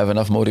going to have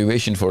enough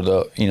motivation for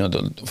the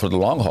for the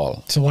long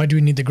haul. So why do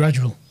we need the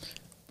gradual?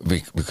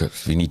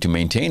 Because we need to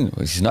maintain.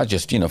 It's not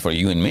just for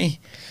you and me.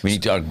 We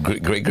need our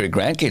great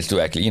grandkids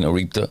to actually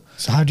reap the.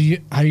 So how do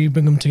you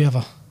bring them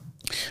together?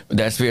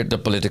 That's where the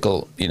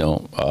political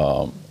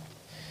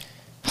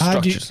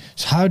structures.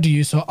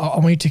 So I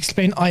want you to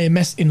explain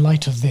IMS in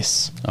light of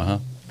this.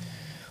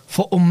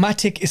 For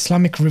ummatic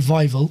Islamic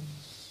revival,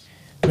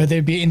 whether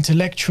it be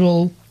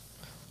intellectual,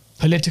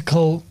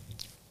 political,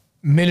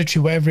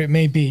 military, whatever it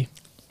may be,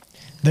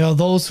 there are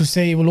those who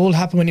say it will all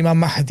happen when Imam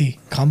Mahdi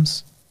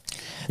comes.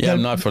 Yeah,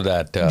 I'm not for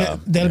that.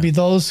 There'll be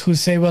those who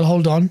say, well,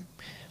 hold on,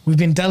 we've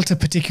been dealt a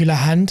particular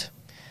hand.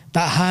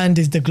 That hand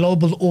is the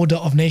global order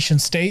of nation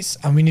states,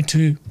 and we need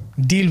to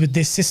deal with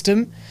this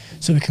system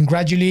so we can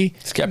gradually...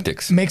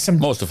 Skeptics.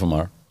 Most of them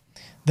are.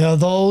 There are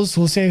those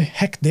who will say,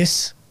 heck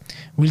this,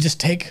 we'll just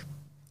take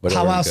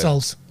power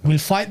ourselves. We'll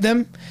fight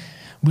them,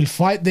 we'll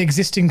fight the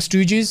existing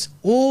stooges,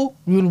 or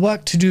we'll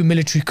work to do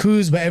military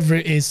coups, whatever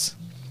it is.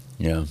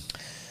 Yeah.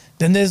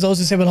 Then there's those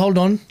who say, well, hold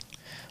on,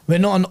 we're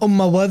not an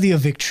ummah worthy of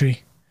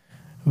victory.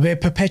 We're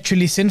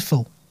perpetually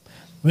sinful.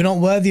 We're not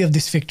worthy of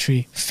this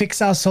victory. Fix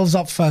ourselves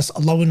up first.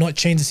 Allah will not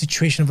change the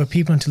situation of a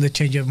people until they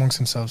change it amongst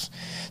themselves.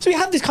 So you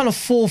have this kind of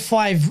 4 or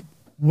 5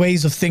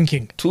 ways of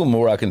thinking. 2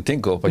 more I can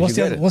think of, but what's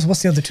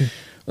the other 2?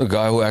 The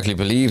guy who actually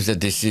believes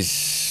that this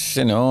is,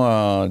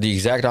 the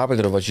exact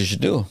opposite of what you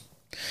should do.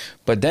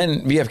 But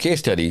then we have case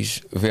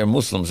studies where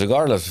Muslims,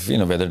 regardless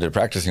of, whether they're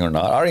practicing or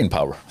not, are in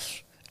power.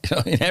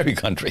 In every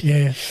country.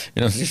 Yeah.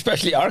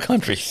 Especially our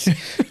countries.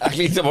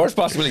 Actually, it's the worst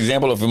possible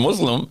example of a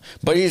Muslim,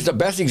 but he's the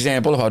best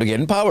example of how to get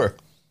in power.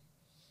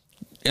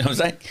 You know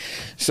what I'm saying?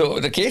 So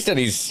the case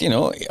studies,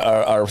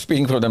 are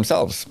speaking for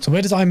themselves. So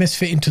where does IMS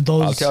fit into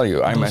those? I'll tell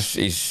you, IMS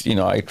is,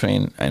 I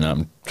train and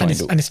I'm trying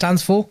to... And it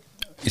stands for?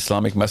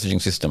 Islamic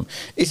messaging system.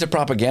 It's a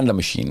propaganda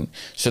machine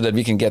so that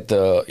we can get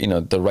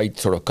the right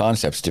sort of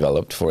concepts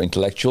developed for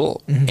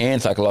intellectual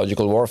and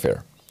psychological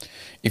warfare.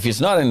 If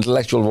it's not an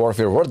intellectual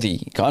warfare worthy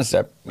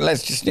concept,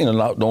 let's just,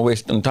 don't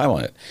waste time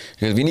on it.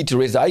 Because we need to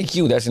raise the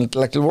IQ, that's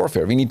intellectual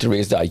warfare. We need to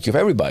raise the IQ of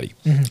everybody.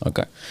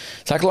 Okay.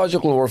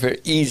 Psychological warfare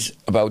is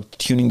about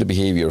tuning the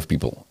behavior of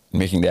people,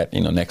 making that,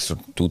 next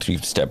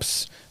 2-3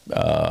 steps,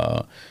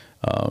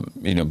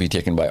 be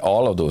taken by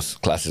all of those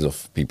classes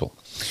of people.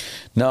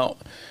 Now,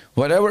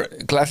 whatever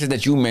classes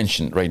that you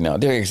mentioned right now,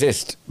 they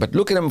exist, but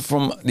look at them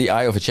from the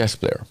eye of a chess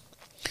player.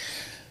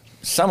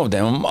 Some of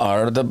them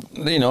are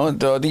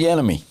the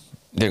enemy.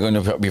 They're going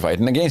to be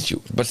fighting against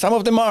you. But some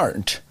of them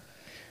aren't.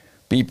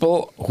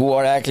 People who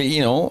are actually,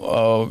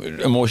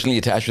 emotionally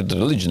attached with the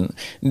religion,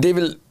 they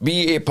will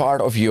be a part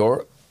of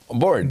your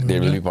board. They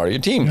will be part of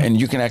your team. And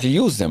you can actually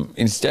use them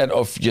instead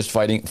of just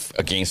fighting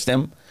against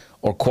them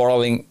or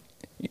quarreling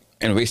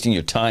and wasting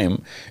your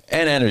time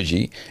and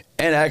energy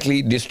and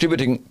actually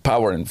distributing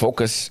power and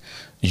focus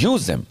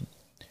use them.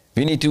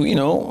 We need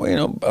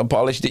to,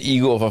 polish the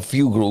ego of a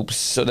few groups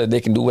so that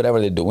they can do whatever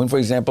they're doing. For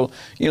example,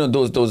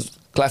 those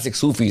classic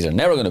Sufis are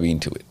never going to be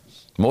into it.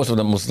 Most of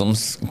the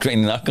Muslims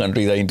trained in our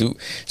countries are into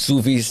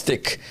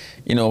Sufistic,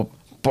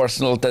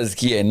 personal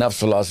tazkiyah and nafs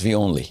philosophy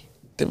only.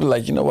 They'll be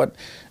like, you know what?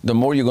 The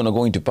more you're going to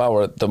go into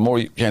power, the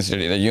more chances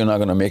that you're not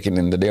going to make it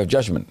in the day of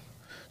judgment.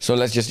 So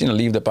let's just,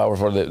 leave the power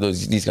for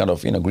these kind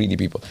of, greedy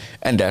people.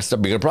 And that's the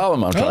bigger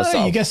problem I'm trying to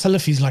solve. You get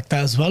Salafis like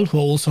that as well, who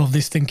are also of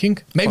this thinking.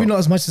 Maybe not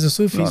as much as the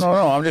Sufis.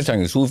 No. I'm just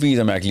saying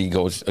Sufism actually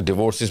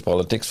divorces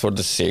politics for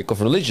the sake of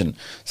religion.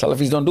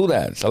 Salafis don't do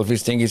that.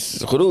 Salafis think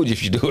it's khuruj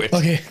if you do it.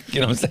 Okay.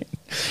 You know what I'm saying?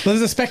 Well,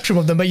 there's a spectrum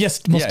of them, but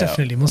yes, most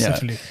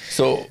definitely.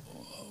 So,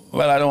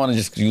 well, I don't want to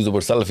just use the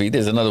word Salafi.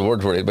 There's another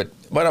word for it. But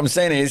what I'm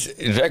saying is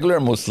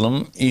regular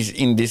Muslim is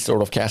in this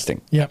sort of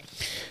casting. Yeah.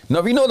 Now,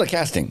 we know the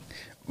casting.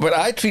 But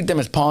I treat them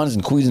as pawns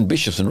and queens and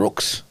bishops and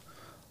rooks.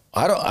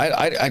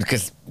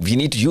 Because we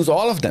need to use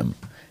all of them.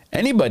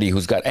 Anybody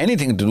who's got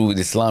anything to do with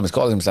Islam is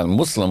calling himself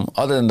Muslim,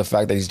 other than the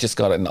fact that he's just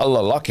got an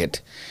Allah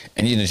locket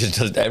and he just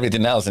does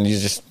everything else, and he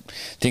just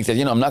thinks that,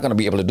 I'm not going to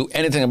be able to do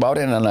anything about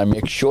it, and I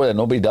make sure that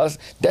nobody does.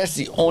 That's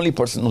the only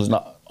person who's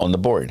not on the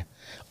board.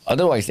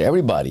 Otherwise,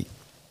 everybody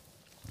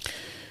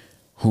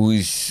who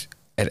is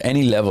at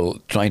any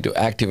level trying to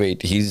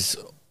activate his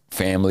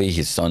family,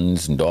 his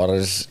sons and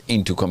daughters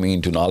into coming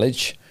into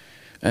knowledge.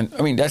 And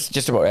I mean, that's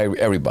just about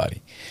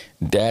everybody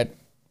that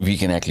we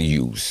can actually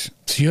use.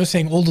 So you're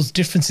saying all those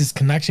differences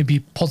can actually be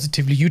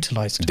positively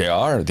utilized? They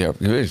are.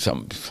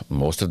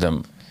 Most of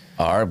them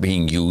are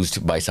being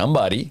used by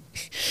somebody.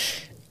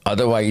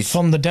 Otherwise,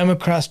 from the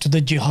Democrats to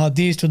the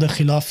Jihadis to the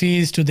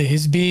Khilafis to the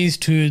Hizbis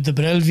to the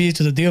Barelvis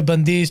to the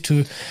Deobandis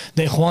to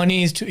the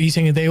Ikhwanis, you're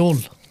saying they all?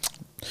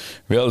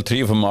 Well,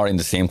 three of them are in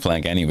the same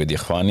flank anyway, the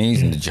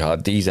Ikhwanis and the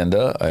Jihadis and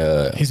the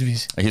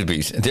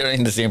Hizbis. They're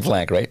in the same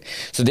flank, right?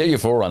 So they're your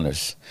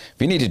forerunners.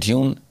 We need to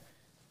tune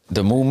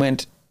the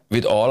movement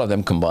with all of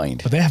them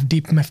combined. But they have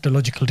deep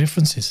methodological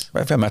differences.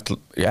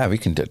 Yeah, we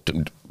can.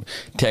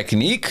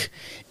 Technique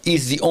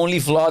is the only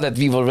flaw that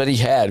we've already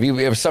had.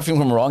 We are suffering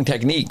from wrong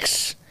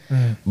techniques.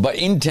 But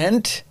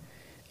intent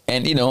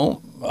and,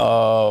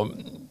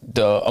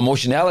 the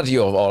emotionality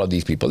of all of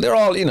these people, they're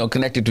all,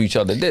 connected to each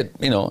other.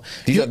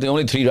 These are the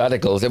only three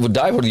radicals that would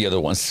die for the other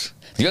ones.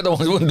 The other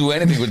ones wouldn't do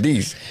anything with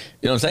these.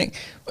 You know what I'm saying?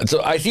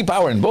 So I see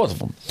power in both of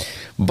them.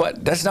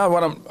 But that's not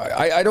what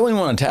I don't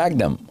even want to tag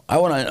them. I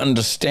want to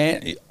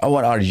understand, I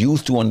want our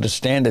youth to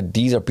understand that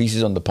these are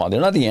pieces on the pawn. They're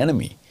not the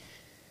enemy.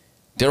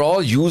 They're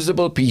all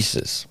usable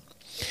pieces.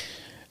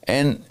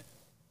 And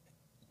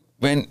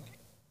when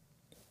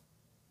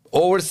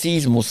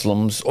overseas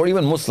Muslims, or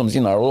even Muslims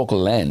in our local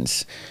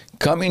lands,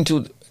 come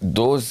into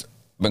those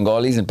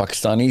Bengalis and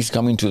Pakistanis,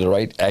 come into the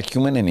right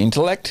acumen and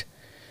intellect,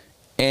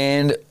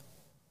 and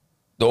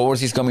the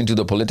overseas come into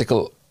the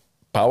political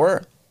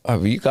power,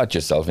 you got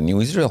yourself a new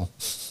Israel.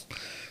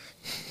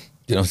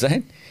 You know what I'm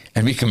saying?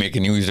 And we can make a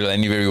new Israel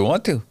anywhere we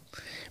want to.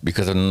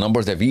 Because of the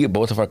numbers that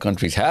both of our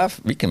countries have,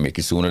 we can make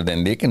it sooner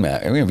than they can.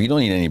 I mean, we don't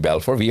need any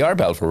Balfour. We are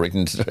Balfour,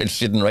 it's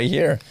sitting right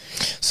here.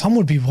 Some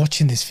would be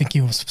watching this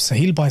thinking,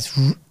 Sahil Bhai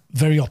is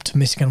very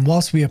optimistic, and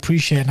whilst we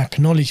appreciate and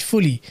acknowledge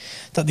fully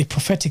that the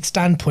prophetic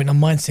standpoint and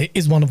mindset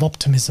is one of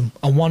optimism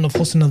and one of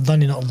husn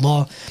al-dhan in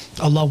Allah,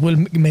 Allah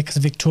will make us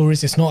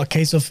victorious. It's not a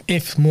case of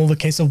if, more of a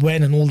case of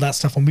when and all that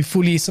stuff, and we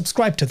fully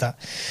subscribe to that.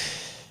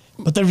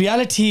 But the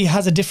reality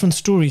has a different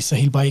story,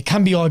 Sahil Bhai. It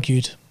can be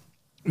argued.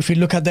 If we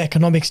look at the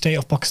economic state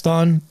of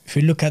Pakistan, if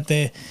we look at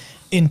the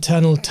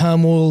internal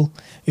turmoil,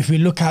 if we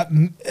look at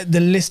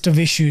the list of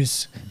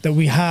issues that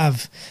we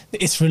have,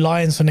 its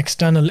reliance on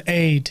external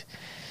aid,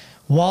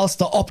 whilst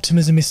the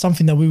optimism is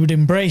something that we would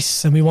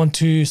embrace and we want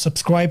to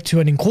subscribe to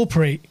and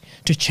incorporate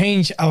to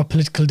change our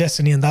political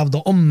destiny and that of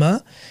the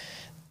Ummah,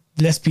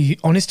 let's be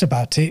honest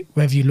about it.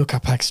 Whether you look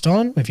at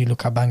Pakistan, whether you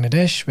look at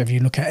Bangladesh, whether you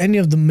look at any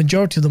of the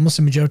majority of the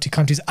Muslim majority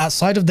countries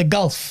outside of the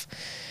Gulf,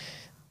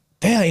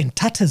 they are in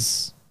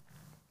tatters.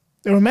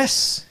 They're a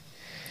mess.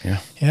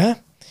 Yeah.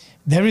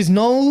 There is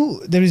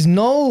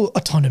no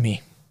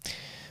autonomy.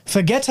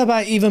 Forget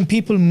about even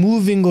people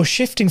moving or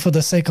shifting for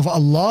the sake of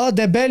Allah.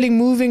 They're barely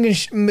moving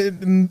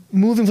and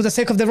moving for the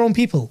sake of their own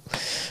people.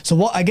 So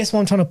what I'm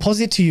trying to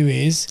posit to you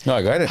is, no,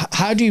 I got it.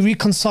 How do you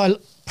reconcile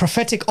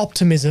prophetic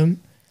optimism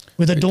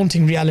with a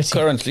daunting reality?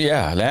 Currently,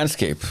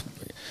 landscape.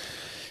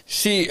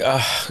 See,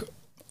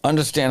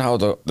 understand how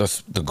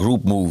the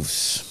group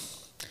moves.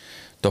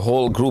 The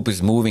whole group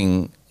is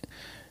moving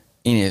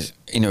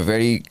in a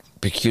very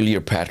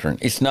peculiar pattern.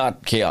 It's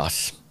not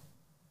chaos.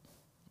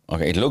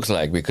 Okay, it looks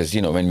like, because,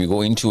 when we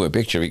go into a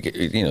picture,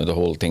 the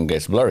whole thing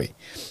gets blurry.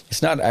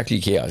 It's not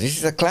actually chaos. This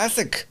is a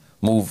classic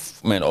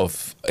movement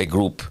of a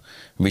group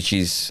which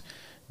is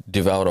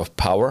devout of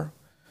power.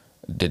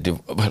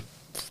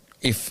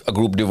 If a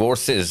group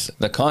divorces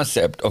the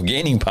concept of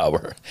gaining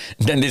power,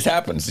 then this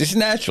happens. This is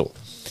natural.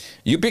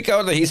 You pick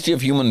out the history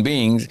of human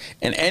beings,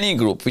 and any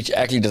group which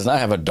actually does not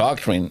have a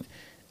doctrine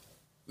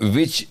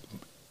which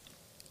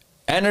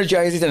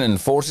energizes and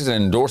enforces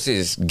and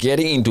endorses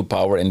getting into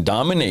power and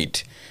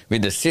dominate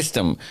with the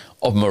system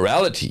of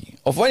morality,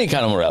 of any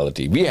kind of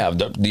morality. We have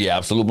the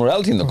absolute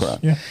morality in the Quran.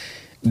 Yeah.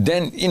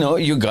 Then,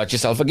 you got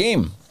yourself a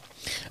game.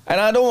 And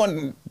I don't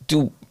want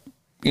to,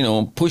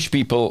 push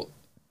people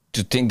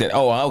to think that,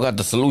 oh, I got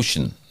the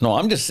solution. No,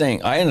 I'm just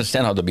saying I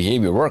understand how the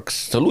behavior works.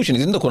 Solution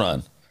is in the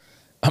Quran.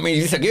 I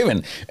mean, it's a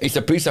given. It's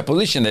a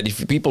presupposition that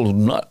if people do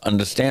not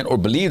understand or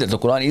believe that the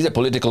Quran is a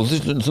political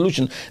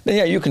solution, then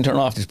yeah, you can turn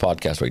off this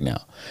podcast right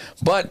now.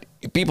 But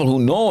people who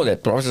know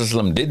that Prophet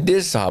ﷺ did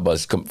this,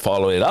 Sahabas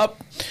followed it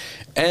up,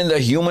 and the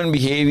human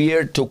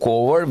behavior took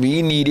over.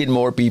 We needed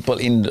more people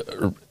in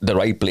the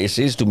right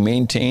places to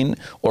maintain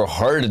or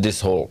herd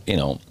this whole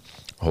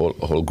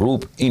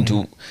group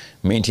into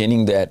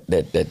maintaining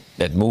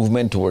that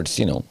movement towards,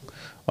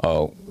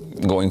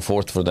 going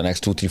forth for the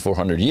next 200, 300,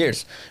 400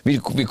 years. We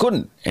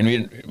couldn't,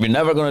 and we're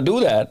never going to do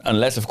that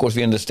unless, of course,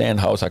 we understand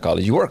how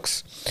psychology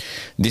works.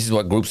 This is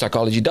what group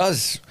psychology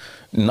does.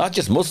 Not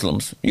just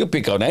Muslims. You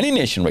pick out any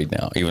nation right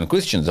now, even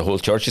Christians. The whole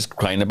church is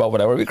crying about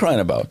whatever we're crying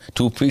about.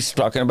 Two priests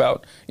talking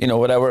about,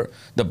 whatever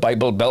the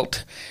Bible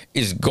Belt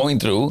is going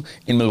through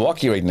in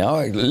Milwaukee right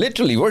now.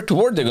 Literally, word to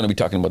word, they're going to be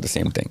talking about the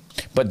same thing.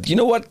 But you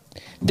know what?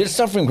 They're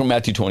suffering from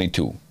Matthew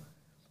 22.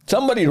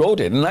 Somebody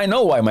wrote it, and I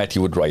know why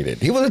Matthew would write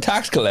it. He was a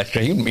tax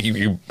collector.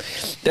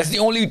 That's the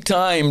only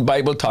time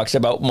Bible talks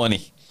about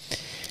money.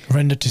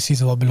 Render to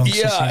Caesar what belongs to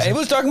Caesar. Yeah, he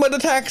was talking about the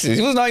taxes.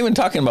 He was not even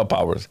talking about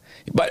powers.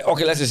 But,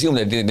 okay, let's assume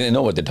that they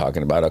know what they're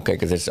talking about, okay,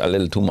 because there's a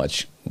little too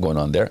much going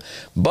on there.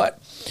 But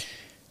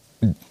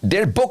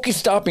their book is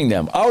stopping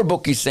them. Our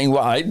book is saying,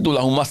 وَأَعِدُّ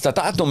لَهُمْ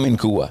مَسْتَطَعْتُم مِّن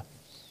قُوَّةٍ.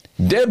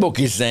 Their book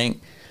is saying,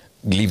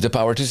 leave the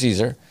power to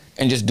Caesar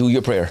and just do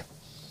your prayer.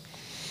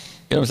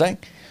 You know what I'm saying?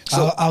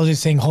 So, I was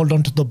just saying, hold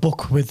on to the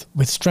book with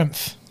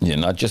strength. Yeah,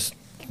 not just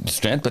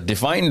strength, but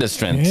define the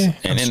strength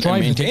and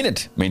maintain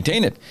it.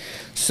 Maintain it.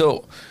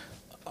 So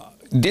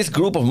this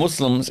group of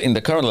Muslims in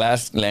the current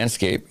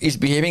landscape is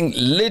behaving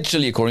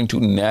literally according to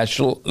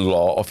natural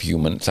law of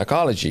human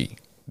psychology.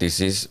 This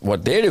is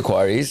what they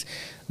require is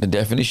the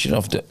definition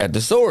of at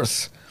the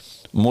source.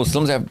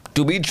 Muslims have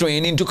to be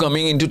trained into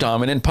coming into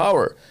dominant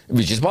power,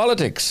 which is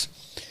politics.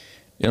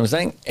 You know what I'm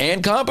saying?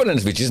 And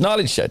competence, which is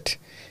knowledge set.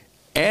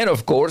 And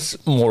of course,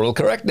 moral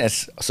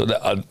correctness, so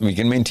that we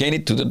can maintain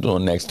it to the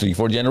next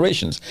 3-4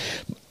 generations.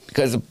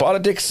 Because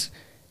politics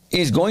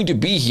is going to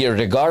be here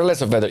regardless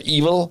of whether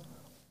evil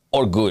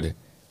or good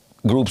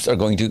groups are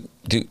going to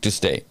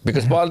stay.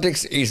 Because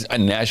politics is a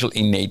natural,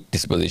 innate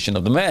disposition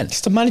of the man.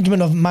 It's the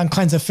management of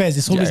mankind's affairs.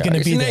 It's always going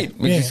to be innate.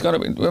 there. It's gonna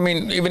be, I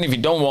mean, even if you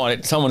don't want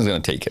it, someone's going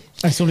to take it.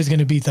 It's always going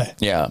to be there.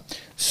 Yeah.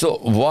 So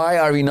why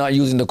are we not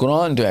using the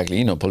Quran to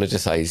actually,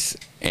 politicize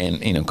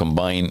and,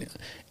 combine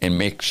and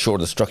make sure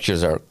the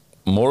structures are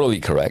morally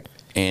correct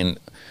and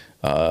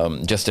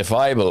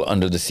justifiable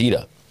under the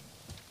Sira?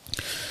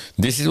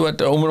 This is what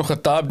Umar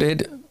al-Khattab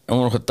did.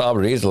 Umar al-Khattab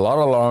raised a lot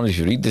of alarm. If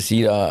you read the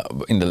Sira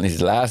in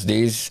his last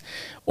days,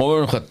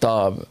 Umar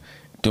al-Khattab,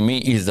 to me,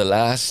 is the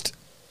last,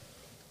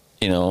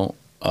 glimmer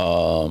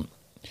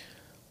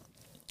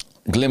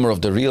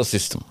of the real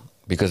system.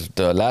 Because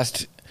the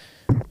last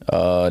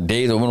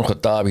days of Umar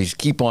al-Khattab, he's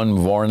keep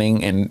on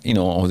warning. And,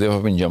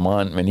 Huzaifa bin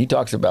Jaman, when he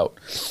talks about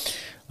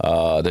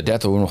the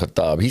death of Umar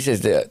al-Khattab, he says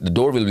that the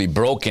door will be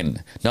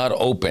broken, not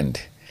opened.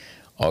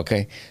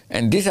 Okay,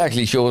 and this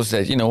actually shows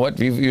that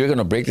we're going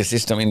to break the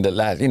system in the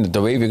last,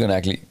 the way we're going to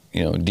actually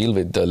deal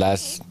with the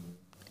last,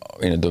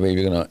 the way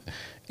we're going to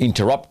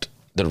interrupt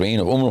the reign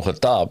of Umar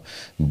al-Khattab.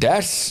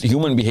 That's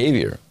human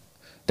behavior,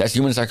 that's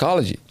human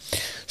psychology.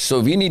 So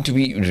we need to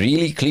be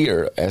really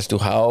clear as to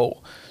how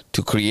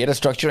to create a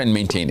structure and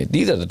maintain it.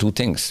 These are the two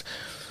things.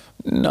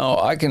 Now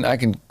I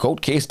can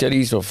quote case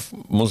studies of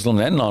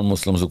Muslims and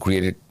non-Muslims who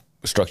created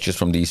structures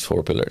from these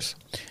 4 pillars.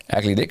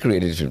 Actually, they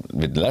created it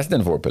with less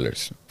than 4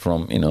 pillars,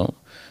 from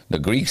the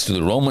Greeks to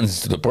the Romans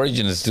to the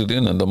Persians to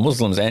the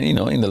Muslims, and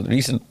in the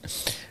recent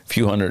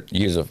few hundred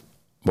years of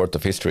worth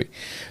of history.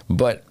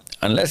 But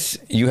unless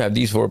you have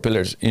these 4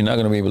 pillars, you're not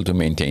going to be able to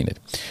maintain it.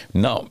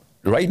 Now,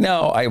 right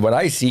now, what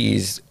I see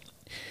is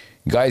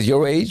guys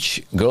your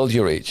age, girls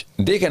your age,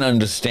 they can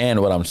understand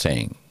what I'm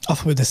saying. I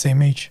thought we're the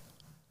same age.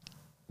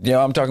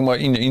 Yeah, I'm talking about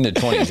in the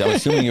 20s. I'm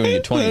assuming you're in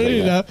your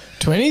 20s. Right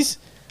 20s?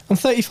 I'm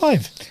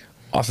 35.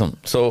 Awesome.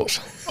 So,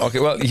 okay,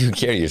 well, you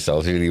carry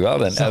yourself really well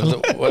then.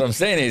 What I'm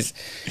saying is,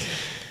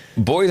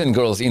 boys and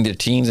girls in their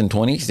teens and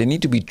 20s, they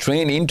need to be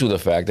trained into the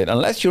fact that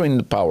unless you're in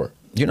the power,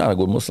 you're not a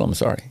good Muslim,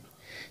 sorry.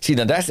 See,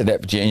 now that's the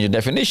change in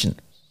definition.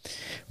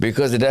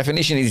 Because the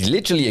definition is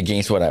literally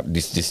against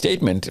this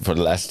statement for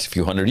the last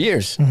few hundred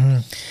years. Mm-hmm.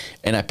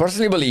 And I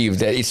personally believe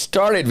that it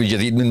started with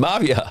Yazid bin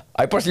Muawiyah.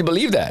 I personally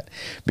believe that.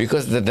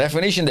 Because the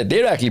definition that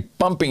they're actually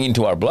pumping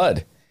into our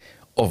blood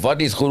of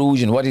what is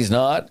khuruj and what is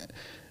not,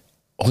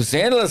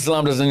 Hussein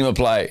al-Islam doesn't even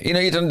apply. It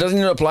doesn't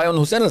even apply on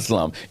Hussein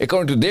al-Islam.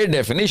 According to their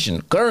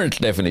definition, current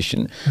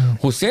definition,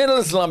 Hussein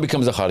al-Islam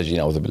becomes a khariji,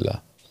 na'udhu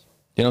billah.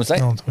 You know what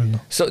I'm saying?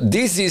 So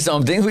this is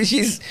something which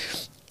is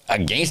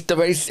against the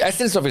very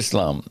essence of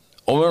Islam.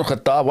 Umar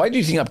Khattab, why do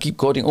you think I keep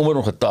quoting Umar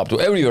Khattab to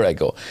everywhere I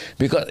go?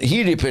 Because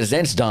he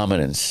represents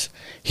dominance.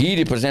 He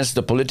represents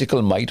the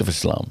political might of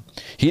Islam.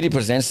 He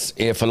represents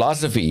a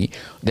philosophy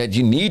that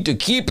you need to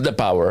keep the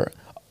power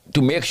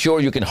to make sure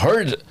you can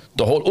herd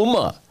the whole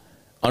ummah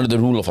under the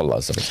rule of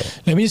Allah.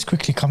 Let me just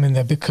quickly come in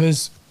there,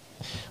 because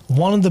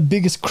one of the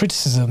biggest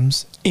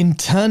criticisms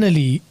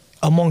internally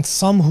amongst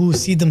some who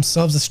see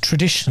themselves as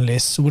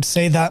traditionalists would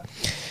say that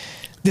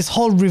this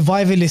whole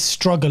revivalist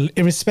struggle,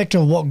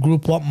 irrespective of what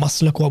group, what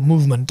maslak, what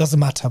movement, doesn't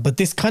matter, but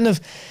this kind of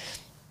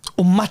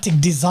ummatic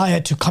desire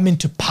to come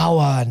into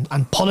power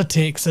and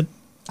politics and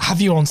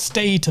have your own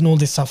state and all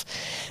this stuff,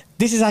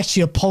 this is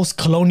actually a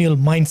post-colonial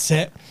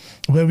mindset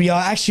where we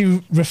are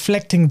actually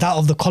reflecting that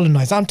of the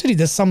colonized. I'm telling you,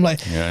 there's some like...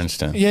 Yeah, I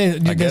understand. Yeah,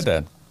 I get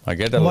that. I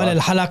get that a lot.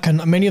 Al-Halak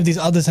and many of these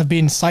others have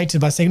been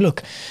cited by saying,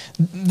 look,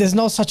 there's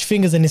no such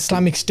thing as an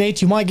Islamic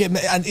state. You might get,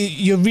 and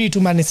you're really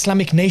talking about an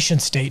Islamic nation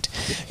state.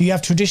 You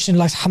have tradition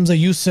like Hamza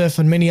Yusuf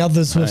and many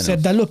others who have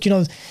said that, look, you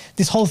know,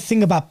 this whole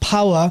thing about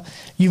power,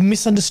 you've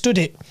misunderstood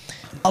it.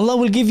 Allah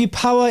will give you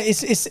power.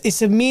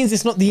 It's a means,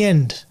 it's not the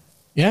end.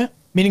 Yeah?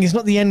 Meaning it's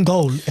not the end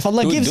goal. If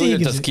Allah gives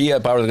it,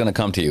 tazkiyah, power is going to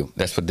come to you.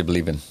 That's what they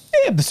believe in.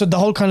 Yeah, but so the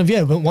whole kind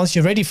of, but once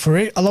you're ready for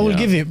it, Allah will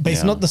give it, but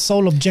it's not the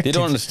sole objective. They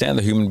don't understand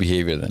the human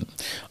behavior then.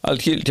 I'll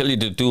tell you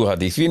the two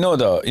hadiths. We know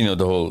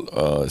the whole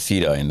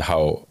seerah and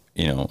how,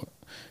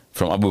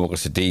 from Abu Bakr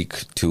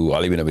Siddiq to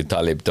Ali bin Abi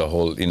Talib, the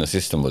whole,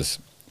 system was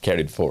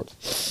carried forth.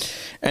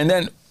 And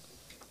then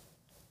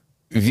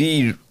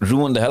we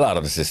ruined the hell out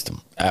of the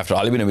system. After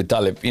Ali bin Abi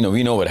Talib,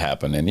 we know what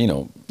happened, and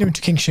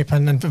to kingship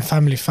and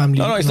family.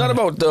 No, it's not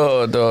about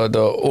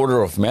the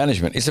order of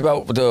management. It's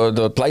about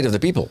the plight of the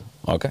people.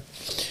 Okay.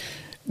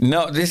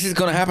 Now this is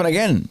going to happen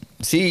again.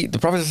 See, the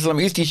Prophet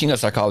ﷺ is teaching us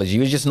psychology.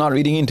 We're just not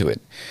reading into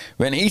it.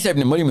 When Isa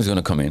ibn Maryam is going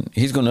to come in,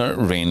 he's going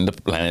to reign the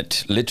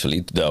planet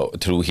literally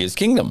through his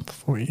kingdom.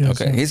 4 years.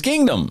 Okay, his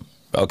kingdom.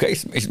 Okay,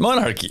 it's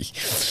monarchy,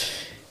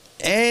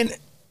 and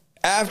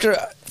after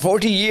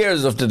 40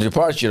 years of the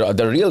departure,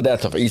 the real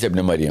death of Isa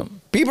ibn Maryam,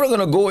 people are going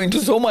to go into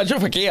so much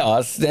of a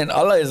chaos, then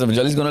Allah is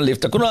going to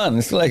lift the Quran.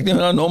 It's like,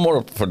 no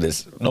more for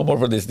this. No more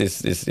for this,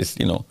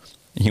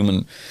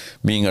 human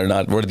being are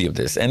not worthy of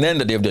this. And then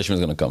the Day of Judgment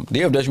is going to come.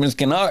 Day of Judgment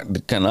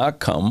cannot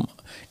come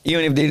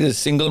even if there is a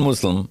single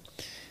Muslim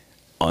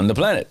on the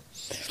planet.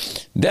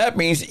 That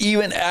means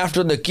even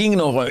after the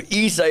kingdom of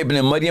Isa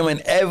ibn Maryam, and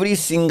every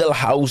single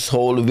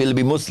household will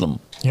be Muslim.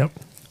 Yep.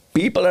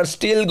 People are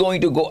still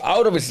going to go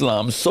out of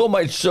Islam, so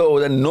much so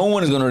that no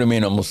one is going to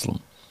remain a Muslim.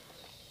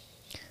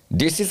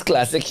 This is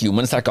classic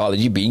human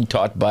psychology being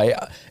taught by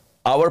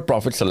our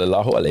Prophet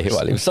sallallahu alaihi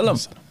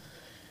wasallam.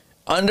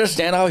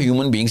 Understand how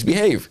human beings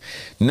behave.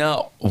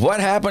 Now, what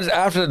happens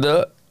after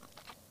the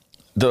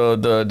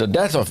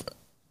death of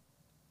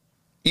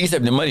Isa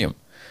ibn Maryam?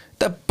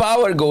 The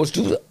power goes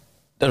to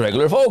the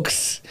regular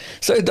folks.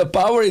 So if the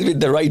power is with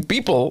the right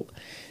people,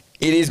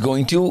 it is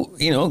going to,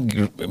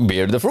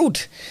 bear the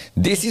fruit.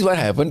 This is what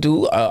happened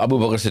to Abu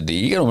Bakr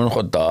Siddiq and Umar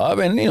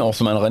Khattab and,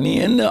 Osman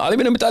Ghani and Ali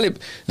bin Abi Talib.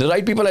 The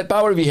right people had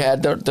power. We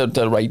had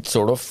the right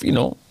sort of,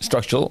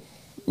 structural,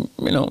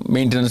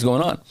 maintenance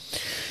going on.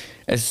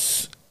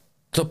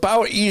 So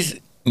power is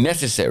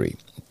necessary.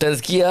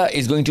 Tazkiyah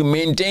is going to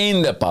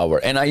maintain the power.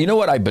 And you know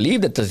what? I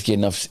believe that Tazkiyah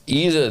nafs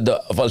is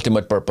the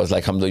ultimate purpose,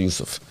 like Hamza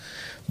Yusuf.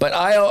 But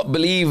I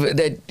believe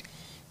that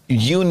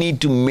you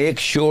need to make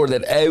sure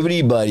that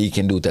everybody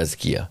can do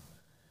tazkiyah. You know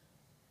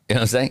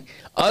what I'm saying?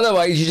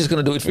 Otherwise, you're just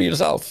going to do it for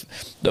yourself.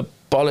 The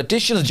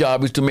politician's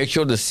job is to make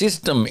sure the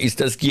system is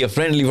tazkiyah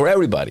friendly for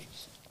everybody,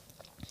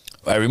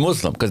 every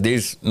Muslim, because there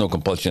is no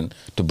compulsion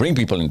to bring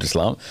people into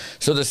Islam.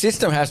 So the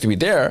system has to be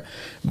there,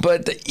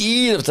 but the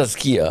ease of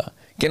tazkiyah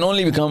can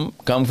only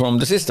come from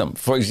the system.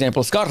 For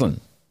example, Scotland.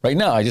 Right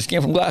now, I just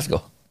came from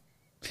Glasgow.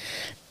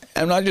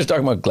 I'm not just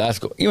talking about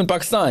Glasgow. Even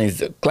Pakistan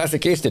is a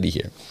classic case study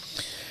here.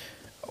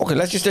 Okay,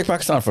 let's just take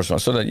Pakistan first one,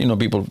 so that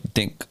people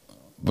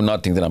will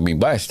not think that I'm being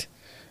biased.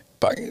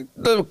 But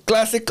the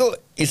classical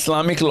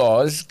Islamic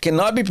laws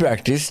cannot be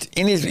practiced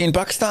in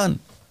Pakistan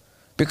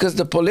because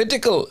the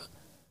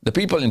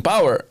people in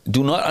power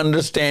do not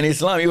understand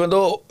Islam, even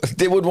though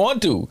they would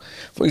want to.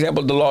 For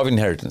example, the law of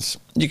inheritance.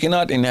 You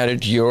cannot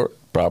inherit your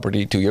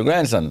property to your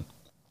grandson.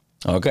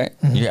 Okay,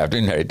 you have to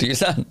inherit to your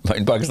son. But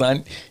in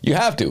Pakistan, you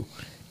have to,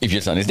 if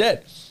your son is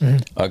dead.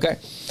 Okay.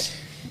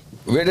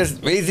 Where is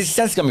this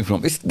sense coming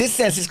from? This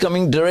sense is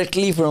coming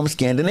directly from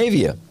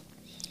Scandinavia.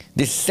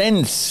 This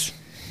sense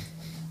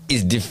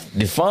is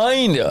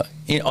defined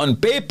on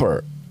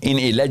paper in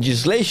a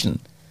legislation,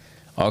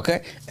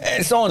 okay,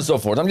 and so on and so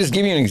forth. I'm just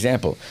giving you an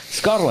example.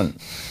 Scotland,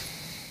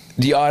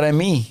 the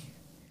RME,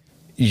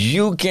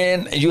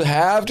 you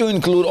have to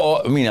include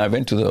all. I mean, I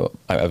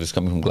was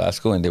coming from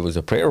Glasgow, and there was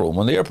a prayer room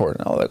on the airport,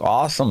 and I was like,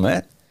 awesome,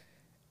 man,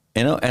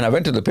 and I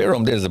went to the prayer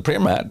room. There's a prayer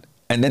mat.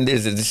 And then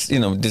there's this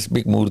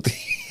big murti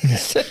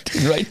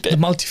right there. The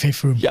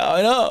multi-faith room. Yeah,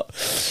 I know.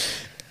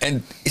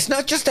 And it's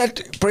not just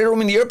that prayer room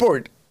in the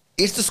airport.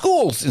 It's the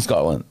schools in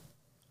Scotland.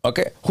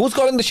 Okay? Who's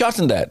calling the shots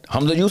in that?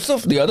 Hamza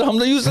Yusuf? The other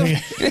Hamza Yusuf?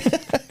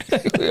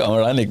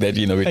 Ironic that,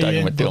 we're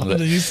talking about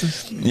Muhammad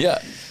Yusuf. Yeah.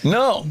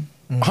 No.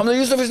 Muhammad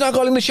Yusuf is not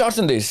calling the shots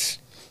in this.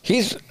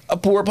 He's a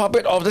poor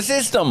puppet of the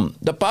system.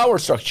 The power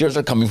structures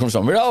are coming from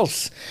somewhere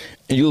else.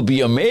 And you'll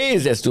be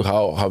amazed as to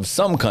how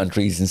some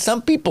countries and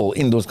some people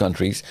in those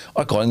countries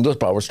are calling those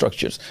power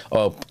structures,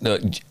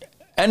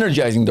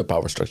 energizing the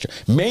power structure,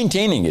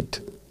 maintaining it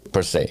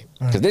per se.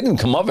 Because they didn't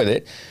come up with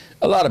it.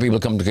 A lot of people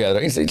come together.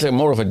 It's like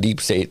more of a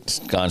deep state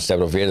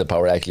concept of where the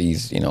power actually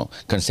is,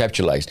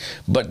 conceptualized.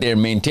 But they're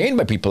maintained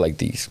by people like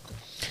these.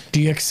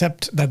 Do you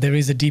accept that there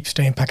is a deep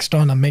state in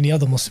Pakistan and many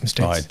other Muslim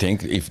states? I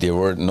think if there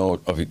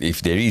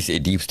is a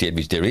deep state,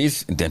 which there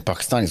is, then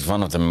Pakistan is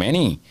one of the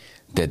many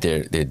that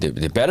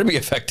they better be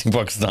affecting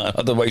Pakistan.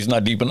 Otherwise, it's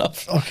not deep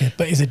enough. Okay,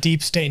 but is a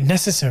deep state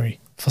necessary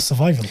for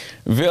survival?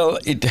 Well,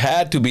 it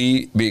had to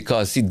be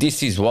because, see,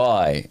 this is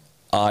why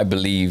I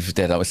believe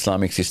that our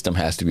Islamic system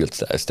has to be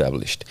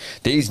established.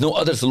 There is no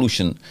other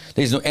solution.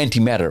 There is no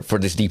antimatter for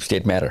this deep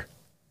state matter.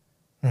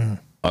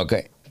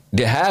 Okay?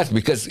 There has,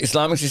 because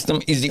Islamic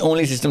system is the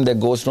only system that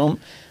goes from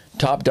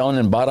top down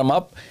and bottom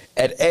up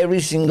at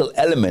every single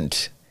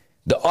element.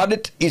 The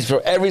audit is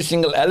for every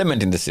single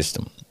element in the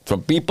system,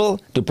 from people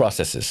to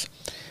processes.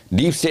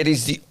 Deep state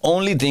is the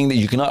only thing that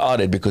you cannot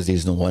audit because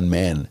there's no one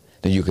man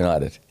that you can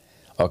audit.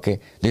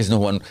 Okay? There's no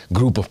one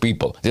group of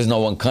people. There's no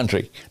one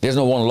country. There's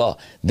no one law.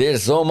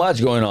 There's so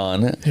much going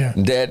on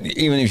that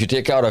even if you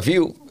take out a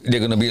few, they're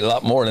going to be a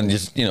lot more than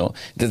just,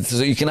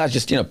 so you cannot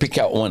just, pick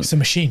out one. It's a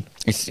machine.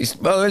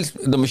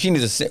 The machine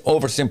is an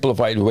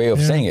oversimplified way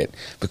of saying it,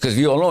 because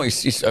we all know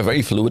it's a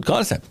very fluid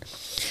concept.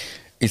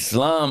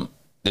 Islam,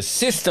 the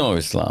system of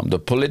Islam, the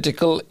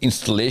political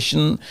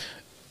installation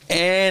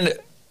and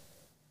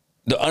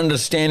the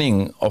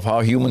understanding of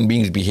how human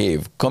beings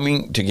behave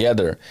coming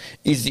together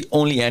is the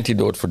only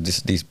antidote for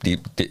this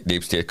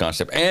deep state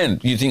concept.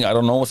 And you think, I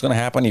don't know what's going to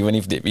happen even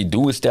if we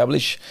do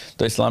establish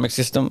the Islamic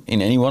system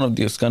in any one of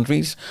these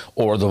countries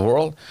or the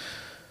world.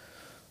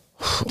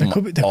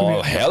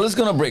 All hell is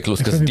going to break loose,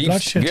 because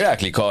we're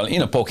actually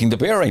poking the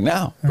bear right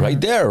now,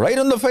 right there, right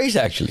on the face,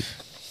 actually.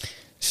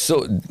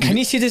 So can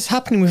you see this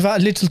happening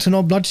without little to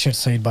no bloodshed,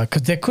 Said?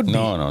 Because there could be.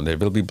 No, there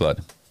will be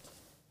blood.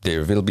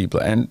 There will be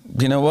blood. And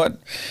you know what?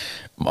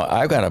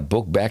 I've got a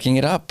book backing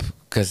it up,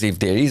 because if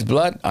there is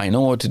blood, I know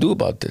what to do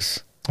about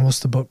this. What's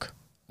the book?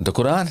 The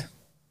Quran.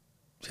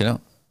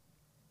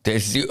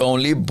 There's the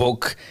only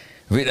book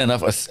with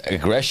enough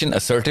aggression,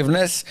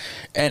 assertiveness,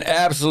 and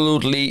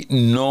absolutely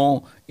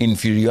no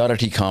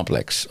inferiority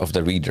complex of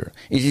the reader.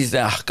 It is the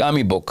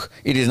Ahkami book.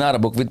 It is not a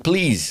book with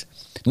pleas,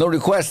 no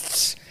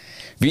requests.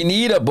 We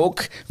need a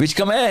book which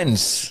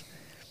commands.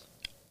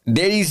 We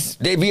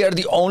are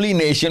the only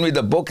nation with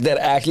a book that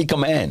actually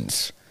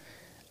commands.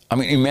 I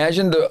mean,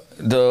 imagine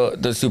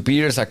the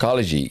superior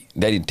psychology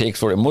that it takes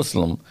for a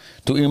Muslim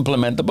to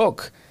implement the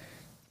book.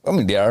 I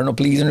mean, there are no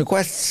pleas and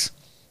requests.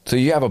 So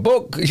you have a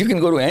book, you can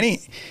go to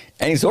any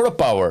sort of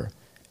power,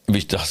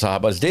 which the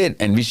Sahabas did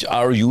and which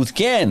our youth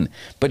can.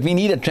 But we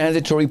need a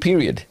transitory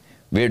period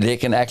where they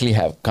can actually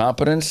have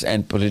competence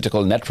and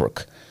political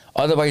network.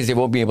 Otherwise, they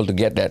won't be able to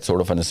get that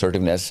sort of an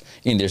assertiveness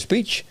in their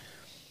speech.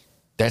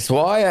 That's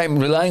why I'm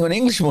relying on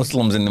English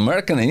Muslims and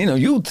American and,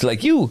 youth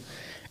like you.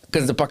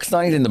 Because the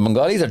Pakistanis and the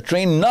Bengalis are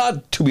trained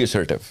not to be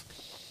assertive.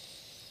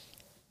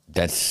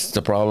 That's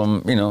the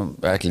problem,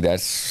 actually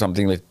that's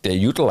something that they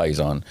utilize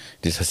on.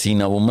 This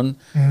Hasina woman.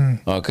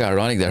 Okay,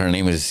 ironic that her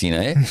name is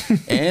Hasina,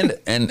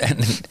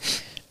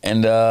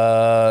 and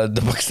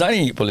the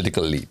Pakistani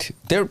political elite.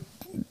 They're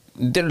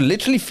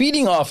literally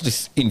feeding off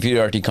this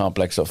inferiority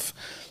complex of,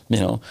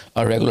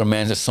 a regular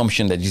man's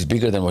assumption that he's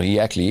bigger than what he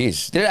actually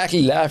is. They're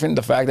actually laughing at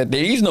the fact that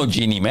there is no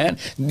genie, man.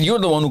 You're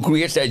the one who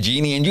creates that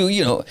genie, and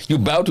you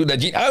bow to that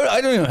genie.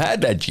 I don't even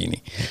have that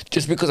genie.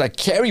 Just because I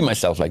carry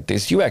myself like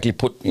this, you actually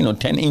put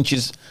 10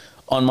 inches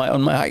on my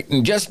height,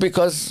 and just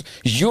because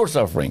you're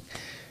suffering,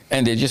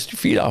 and they just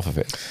feed off of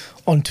it.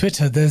 On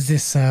Twitter, there's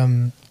this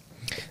on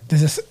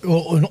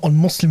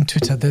Muslim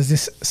Twitter, there's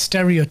this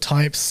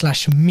stereotype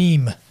 /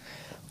 meme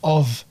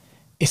of,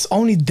 it's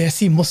only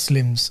Desi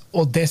Muslims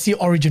or Desi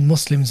origin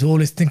Muslims who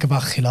always think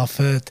about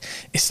Khilafat,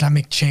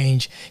 Islamic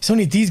change. It's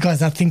only these guys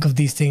that think of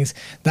these things.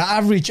 The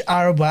average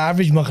Arab or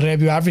average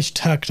Maghrebi or average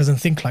Turk doesn't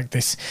think like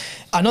this.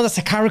 I know that's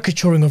a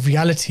caricaturing of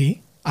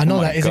reality. I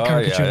know that is a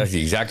caricature. Yeah, that's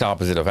the exact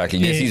opposite of actually.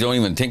 Desis don't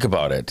even think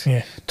about it.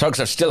 Yeah.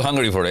 Turks are still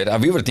hungry for it.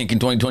 We were thinking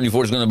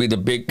 2024 is going to be the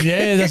big...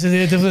 Yeah, that's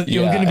it.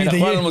 You're going to be the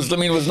year. Ikhwan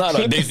Muslimin was not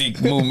a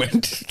Desi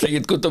movement.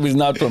 Sayyid Qutb is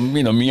not from,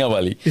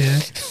 Miyawali. Yeah.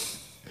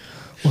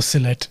 Or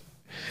Sylhet.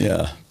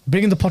 Yeah.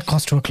 Bringing the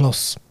podcast to a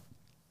close,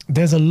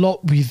 there's a lot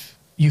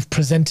you've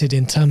presented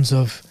in terms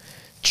of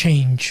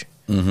change.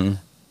 Mm-hmm.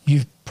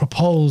 You've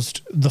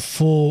proposed the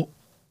 4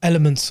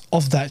 elements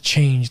of that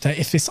change, that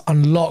if it's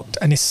unlocked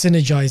and it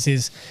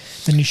synergizes,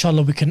 then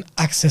inshallah we can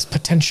access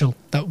potential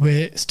that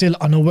we're still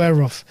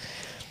unaware of.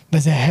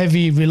 There's a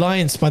heavy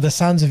reliance, by the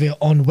sounds of it,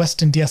 on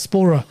Western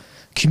diaspora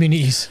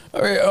communities.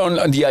 On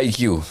the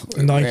IQ.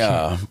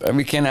 Yeah,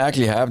 we can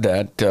actually have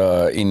that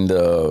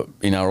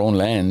in our own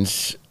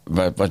lands.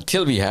 But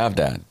until we have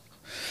that,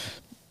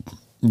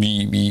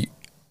 we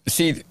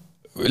see,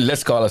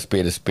 let's call a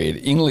spade a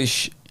spade.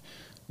 English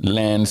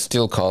land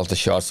still calls the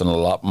shots on a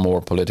lot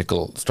more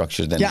political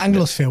structures than... Yeah,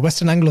 Anglosphere.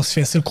 Western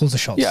Anglosphere still calls the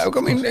shots. Yeah, I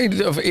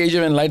mean, of Age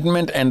of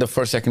Enlightenment and the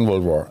First, Second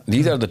World War.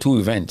 These are the two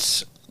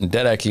events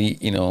that actually,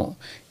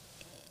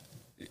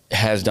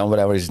 has done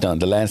whatever it's done.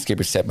 The landscape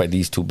is set by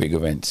these two big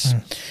events.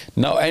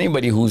 Now,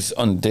 anybody who's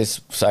on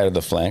this side of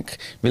the flank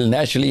will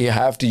naturally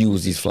have to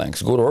use these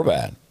flanks, good or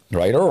bad,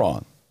 right or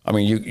wrong. I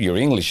mean, you're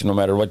English. No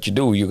matter what you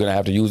do, you're going to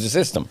have to use the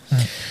system.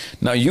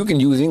 Now, you can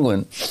use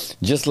England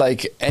just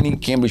like any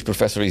Cambridge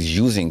professor is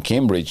using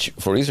Cambridge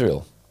for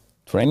Israel,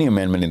 for any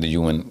amendment in the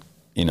UN,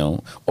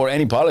 or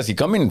any policy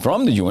coming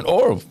from the UN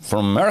or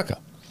from America.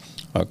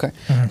 Okay?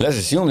 Let's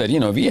assume that,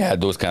 we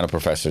had those kind of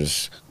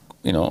professors,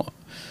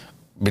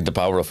 with the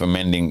power of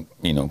amending,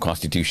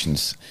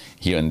 constitutions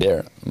here and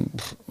there.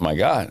 My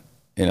God.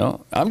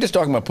 I'm just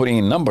talking about putting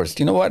in numbers.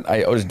 You know what?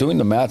 I was doing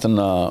the math on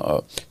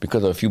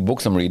because of a few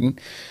books I'm reading.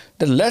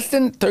 There's less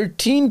than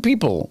 13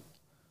 people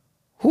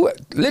who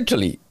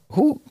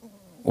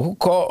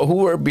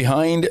were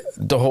behind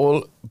the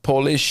whole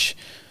Polish,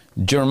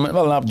 German,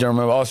 well, not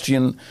German,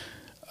 Austrian,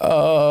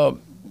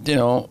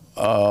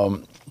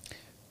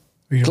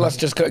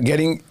 clusters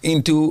getting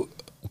into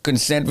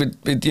consent with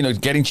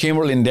getting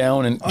Chamberlain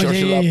down and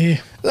Churchill up. Yeah.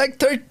 Like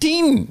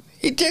 13.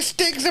 It just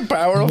takes the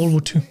power of World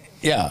War II.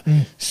 Yeah.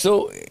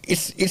 So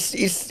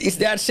it's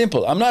that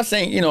simple. I'm not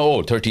saying,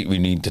 13, we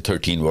need the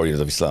 13 warriors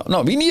of Islam.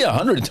 No, we need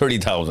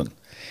 130,000. You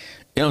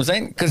know what I'm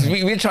saying? Because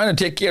we're trying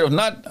to take care of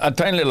not a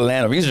tiny little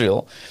land of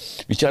Israel,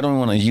 which I don't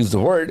want to use the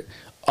word.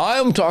 I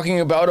am talking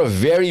about a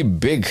very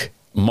big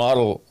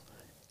model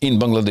in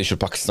Bangladesh or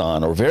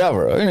Pakistan or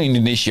wherever, or in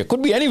Indonesia,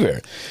 could be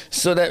anywhere,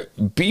 so that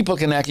people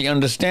can actually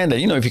understand that,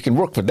 if you can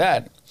work with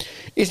that,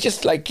 it's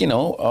just like,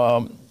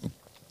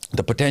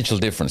 the potential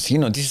difference.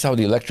 This is how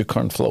the electric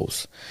current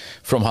flows,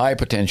 from high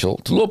potential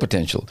to low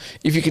potential.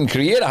 If you can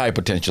create a high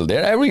potential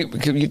there,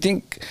 you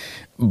think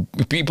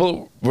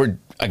people were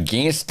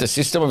against the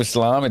system of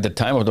Islam at the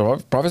time of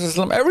the Prophet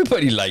Islam?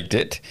 Everybody liked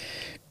it.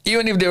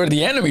 Even if they were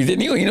the enemies, they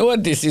knew,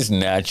 this is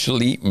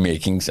naturally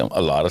making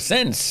a lot of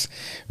sense.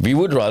 We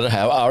would rather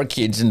have our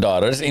kids and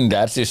daughters in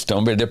that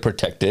system where they're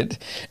protected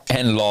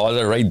and laws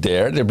are right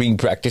there. They're being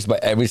practiced by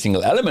every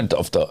single element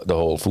of the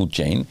whole food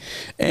chain.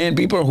 And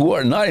people who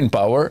are not in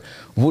power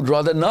would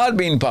rather not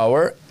be in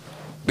power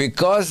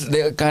because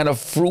they're kind of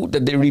fruit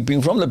that they're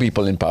reaping from the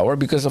people in power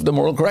because of the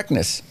moral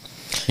correctness.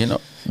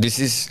 This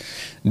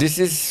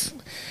is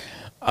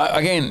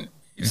again,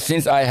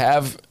 since I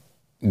have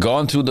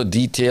gone through the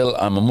detail,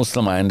 I'm a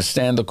Muslim, I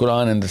understand the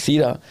Quran and the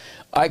Seerah,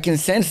 I can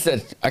sense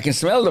that, I can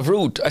smell the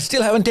fruit. I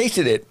still haven't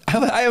tasted it.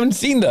 I haven't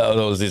seen the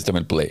whole system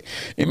at play.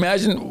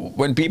 Imagine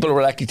when people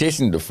were actually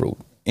tasting the fruit.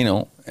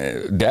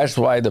 That's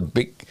why the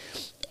big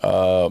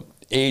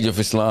age of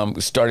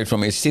Islam started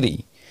from a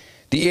city.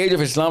 The age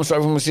of Islam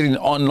started from a city,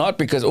 not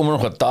because Umar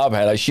Khattab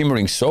had a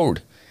shimmering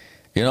sword.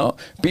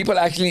 People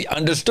actually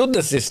understood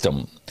the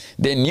system.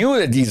 They knew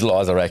that these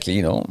laws are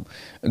actually,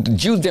 the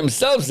Jews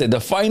themselves said the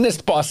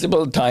finest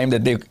possible time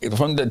that in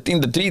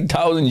the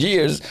 3,000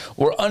 years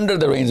were under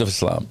the reigns of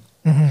Islam.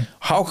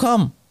 How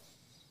come?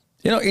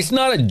 It's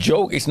not a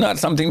joke. It's not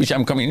something which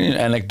I'm coming in an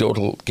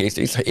anecdotal case.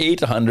 It's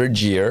 800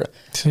 year.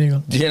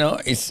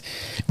 It's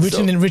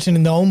written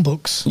in their own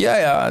books.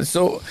 Yeah.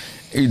 So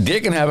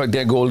they can have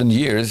their golden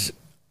years,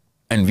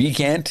 and we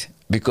can't.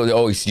 Because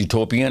it's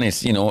utopian,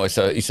 it's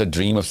a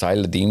dream of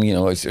Sahil Adeem,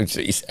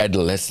 it's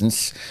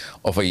adolescence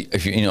of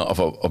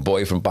a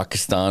boy from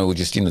Pakistan who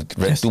just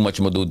read too much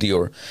Maududi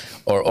or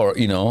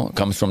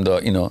comes from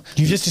the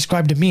You just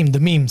described the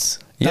memes.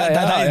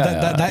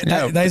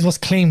 That is what's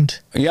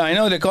claimed. Yeah, I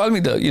know they call me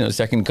the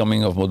second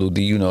coming of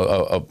Maududi,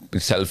 a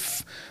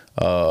self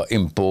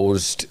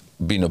imposed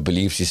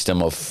belief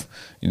system of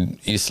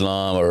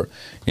Islam, or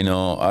they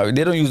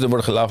don't use the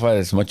word Khilafah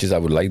as much as I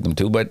would like them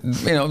to, but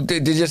they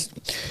just,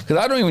 because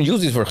I don't even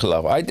use this word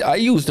Khilafah, I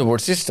use the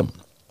word system.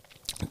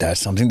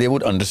 That's something they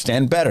would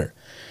understand better,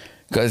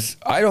 because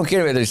I don't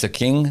care whether it's a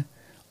king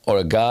or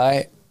a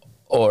guy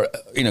or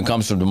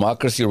comes from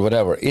democracy or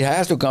whatever. It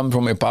has to come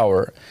from a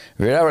power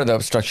wherever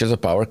the structures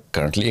of power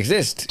currently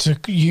exist.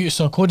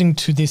 So according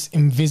to this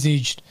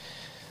envisaged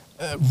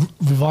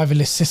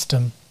revivalist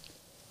system,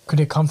 could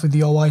it come from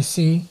the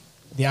OIC,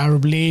 the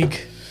Arab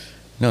League?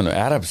 No,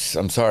 Arabs,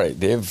 I'm sorry.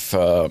 They've,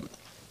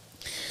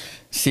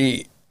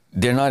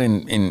 they're not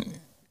in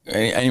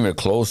anywhere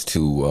close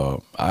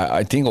to,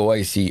 I think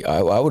OIC,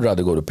 I would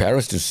rather go to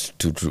Paris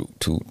to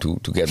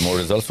get more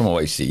results from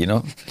OIC,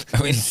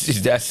 I mean,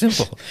 it's that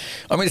simple.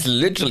 I mean, it's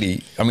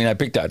literally, I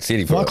picked that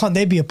city for... Why can't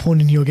they be a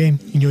pawn in your game,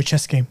 in your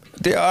chess game?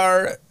 They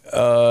are,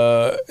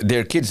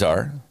 their kids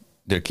are.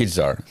 But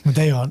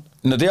they aren't.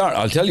 No, they aren't.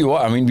 I'll tell you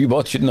what. We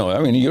both should know.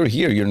 You're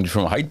here. You're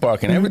from Hyde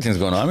Park, and everything's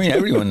going on.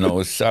 Everyone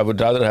knows. I would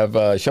rather have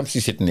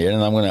Shamsi sitting there,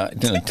 and I'm going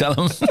to tell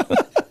him,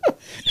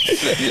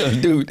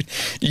 dude,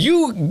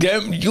 you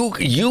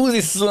use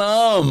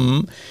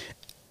Islam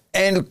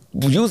and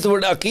use the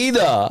word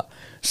Aqidah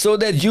so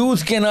that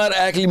youth cannot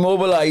actually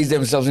mobilize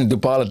themselves into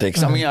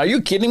politics. Are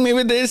you kidding me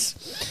with this?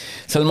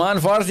 Salman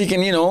Farsi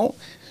can,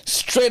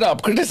 straight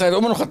up criticize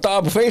Umar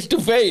Khattab face to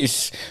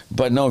face.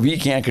 But no, we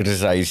can't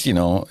criticize,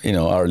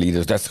 our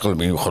leaders. That's called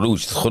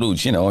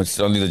khuruj, it's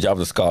only the job of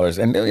the scholars.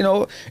 And,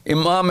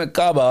 Imam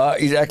Kaaba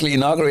is actually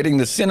inaugurating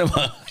the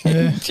cinema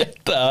in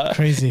Jeddah.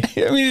 Crazy.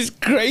 I mean, it's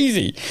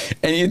crazy.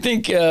 And you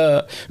think,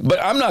 but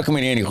I'm not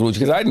committing any khuruj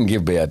because I didn't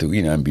give bayah to,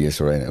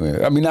 MBS or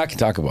anything. I mean, I can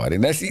talk about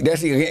it.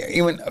 That's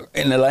even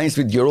in alliance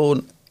with your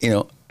own,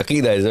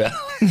 Aqidah as well.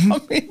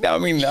 I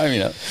mean.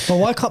 But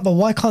why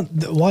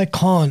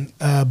can't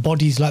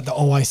bodies like the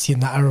OIC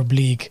and the Arab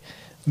League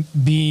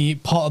be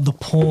part of the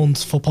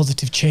pawns for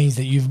positive change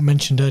that you've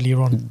mentioned earlier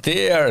on?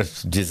 They are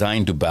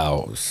designed to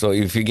bow. So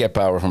if you get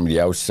power from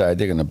the outside,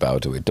 they're going to bow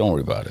to it. Don't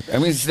worry about it. I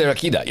mean, it's their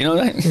Aqidah. You know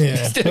what I mean? Yeah.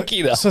 It's their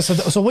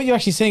Aqidah. So what you're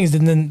actually saying is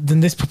then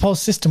this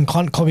proposed system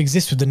can't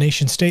coexist with the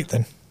nation state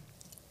then?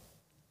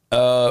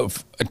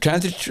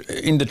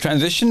 In the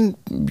transition,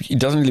 it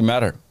doesn't really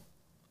matter.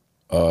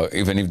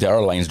 Even if there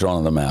are lines drawn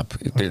on the map.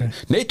 Okay.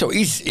 NATO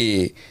is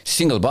a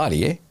single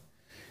body, eh?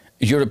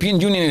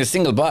 European Union is a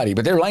single body,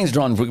 but there are lines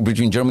drawn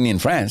between Germany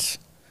and France.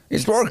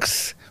 It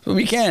works. So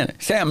we can.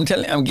 Say, I'm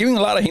giving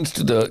a lot of hints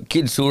to the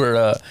kids who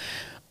are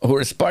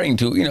aspiring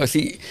to,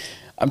 see,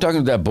 I'm talking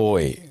to that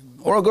boy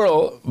or a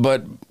girl,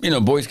 but,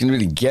 boys can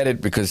really get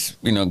it because,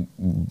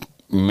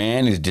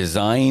 man is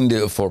designed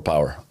for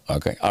power,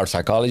 okay? Our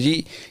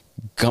psychology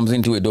comes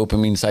into a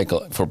dopamine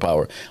cycle for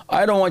power.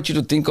 I don't want you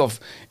to think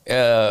of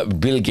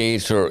Bill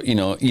Gates or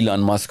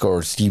Elon Musk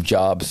or Steve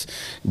Jobs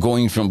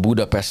going from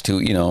Budapest to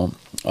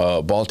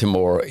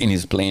Baltimore in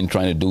his plane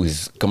trying to do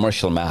his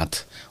commercial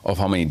math of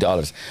how many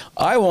dollars.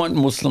 I want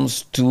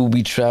Muslims to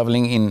be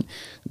traveling in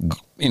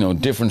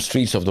different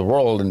streets of the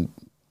world and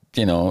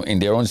in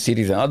their own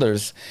cities and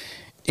others,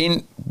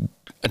 in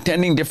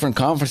attending different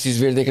conferences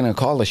where they're going to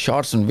call the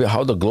shots on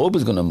how the globe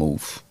is going to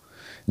move.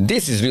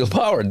 This is real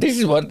power. This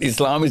is what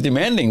Islam is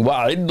demanding.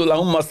 This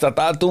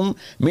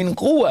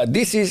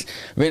is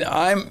when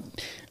I'm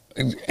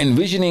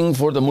envisioning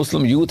for the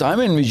Muslim youth, I'm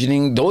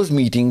envisioning those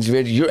meetings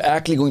where you're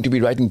actually going to be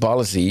writing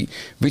policy,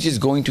 which is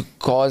going to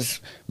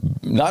cause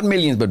not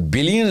millions, but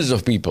billions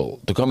of people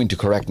to come into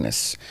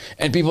correctness.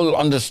 And people will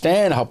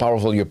understand how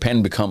powerful your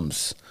pen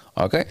becomes.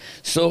 Okay?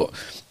 So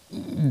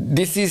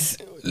this is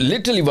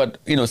literally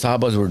what,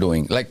 Sahabas were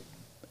doing. Like,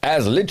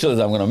 as literal as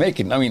I'm going to make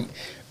it. I mean,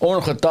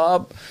 Umar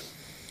Khattab,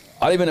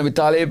 Ali bin Abi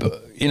Talib,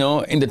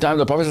 in the time of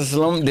the Prophet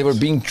ﷺ, they were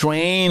being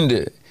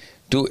trained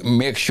to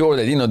make sure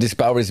that, this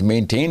power is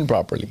maintained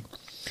properly.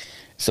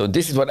 So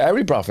this is what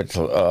every Prophet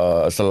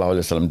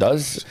ﷺ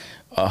does.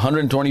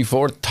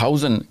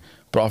 124,000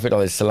 Prophet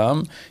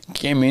ﷺ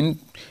came in,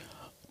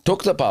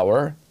 took the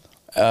power,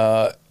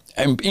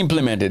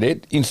 implemented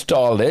it,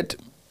 installed it,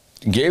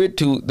 gave it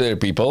to their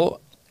people,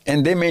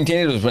 and they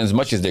maintained it as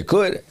much as they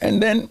could,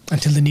 and then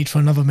until the need for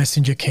another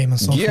messenger came and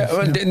so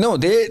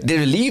forth. They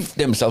relieved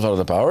themselves out of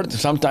the power.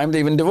 Sometimes they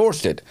even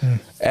divorced it.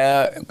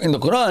 In the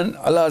Quran,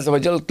 Allah Azza wa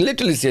Jal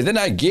literally says, then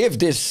I gave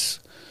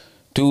this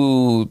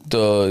to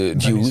the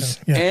Jews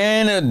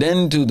and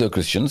then to the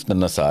Christians, the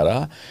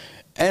Nasara,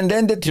 and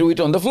then they threw it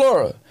on the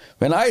floor.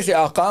 When I say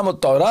Aqamut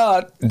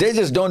Tawrat, they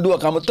just don't do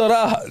Aqamut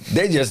Tawrat.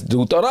 They just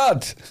do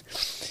Tawrat.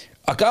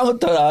 Aqamut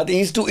Tawrat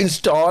is to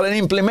install and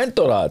implement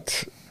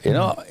Tawrat.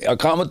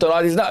 Aqamut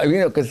Tawrat is not,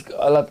 because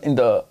Allah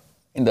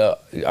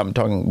I'm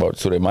talking about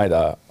Surah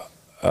Maida,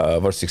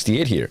 verse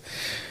 68 here.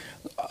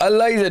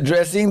 Allah is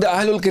addressing the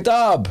Ahlul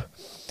Kitab.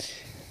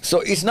 So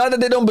it's not that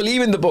they don't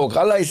believe in the book.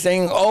 Allah is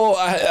saying, oh,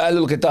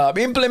 Ahlul Kitab,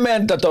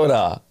 implement the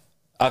Torah.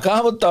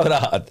 Aqamut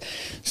Tawrat.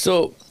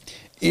 So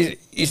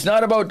it's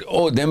not about,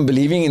 them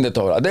believing in the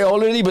Torah. They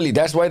already believe.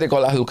 That's why they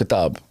call Ahlul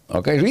Kitab.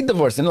 Okay, read the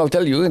verse and I'll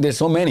tell you, there's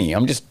so many.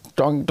 I'm just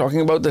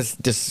talking about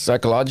this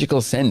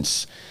psychological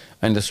sense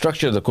and the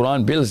structure the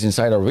Quran builds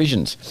inside our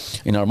visions,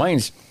 in our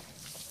minds.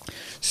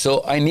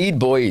 So I need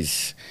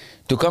boys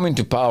to come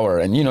into power,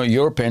 and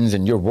your pens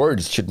and your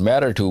words should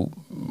matter to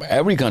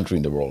every country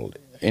in the world.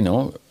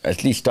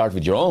 At least start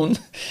with your own,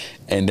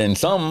 and then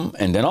some,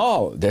 and then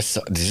all. This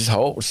is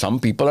how some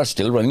people are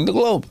still running the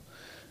globe.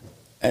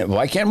 And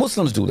why can't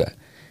Muslims do that?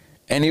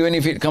 And even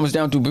if it comes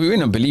down to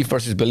belief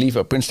versus belief,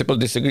 a principle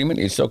disagreement,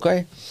 it's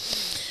okay.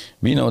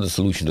 We know the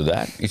solution to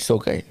that. It's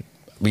okay.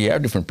 We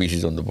have different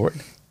pieces on the board.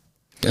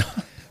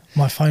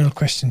 My final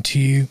question to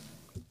you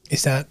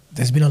is that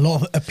there's been a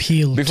lot of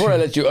appeal. Before I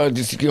let you,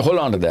 just hold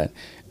on to that.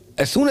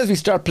 As soon as we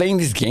start playing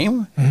this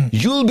game,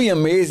 you'll be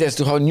amazed as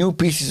to how new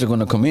pieces are going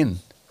to come in.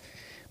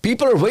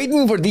 People are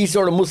waiting for these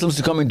sort of Muslims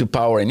to come into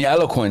power and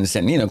eloquence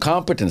and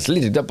competence.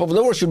 The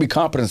world should be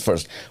competence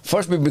first.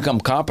 First we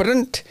become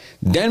competent,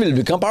 then we'll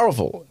become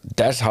powerful.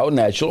 That's how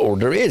natural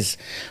order is.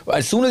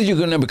 As soon as you're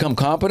going to become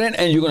competent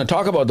and you're going to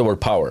talk about the word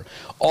power,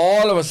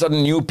 all of a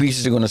sudden new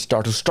pieces are going to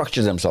start to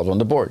structure themselves on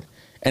the board.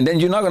 And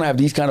then you're not going to have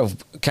these kind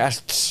of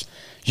castes.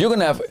 You're going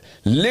to have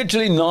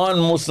literally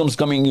non-Muslims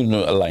coming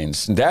into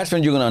alliance. That's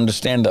when you're going to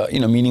understand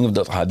the meaning of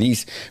the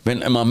Hadith.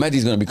 When Imam Mahdi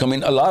is going to be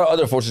coming, a lot of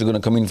other forces are going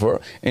to come in for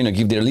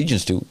give their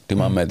allegiance to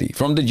Imam Mahdi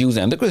from the Jews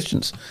and the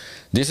Christians.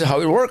 This is how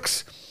it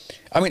works.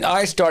 I mean,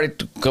 I started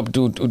to come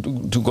to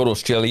go to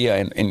Australia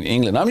and in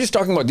England. I'm just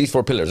talking about these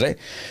 4 pillars, right?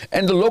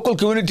 And the local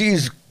community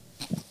is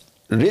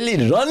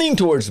really running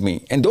towards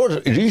me. And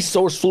those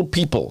resourceful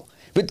people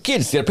with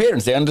kids, their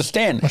parents, they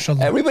understand.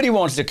 Mashallah. Everybody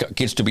wants their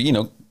kids to be, you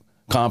know,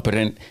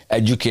 competent,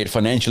 educated,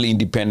 financially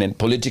independent,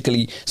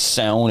 politically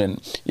sound,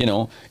 and, you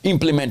know,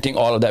 implementing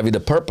all of that with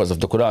the purpose of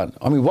the Quran.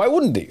 I mean, why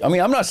wouldn't they? I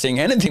mean, I'm not saying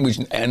anything which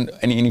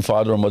any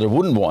father or mother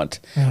wouldn't want.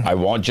 I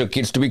want your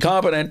kids to be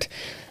competent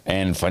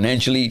and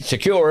financially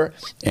secure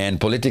and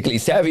politically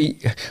savvy.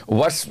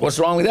 What's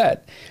wrong with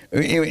that?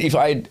 If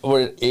I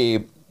were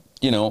a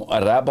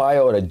rabbi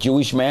or a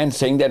Jewish man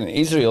saying that in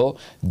Israel,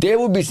 they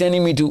would be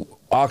sending me to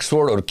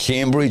Oxford or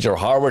Cambridge or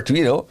Harvard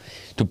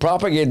to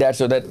propagate that,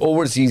 so that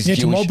overseas Jewish...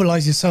 to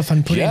mobilize yourself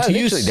and put it into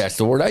use. That's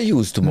the word I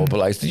use, to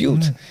mobilize the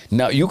youth.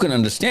 Now, you can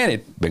understand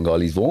it.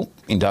 Bengalis won't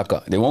in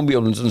Dhaka. They won't be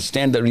able to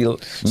understand the real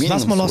meaning. So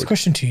that's my last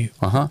question to you.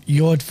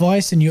 Your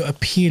advice and your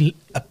appeal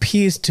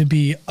appears to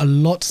be a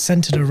lot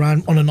centered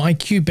around, on an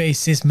IQ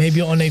basis, maybe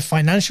on a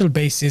financial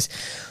basis,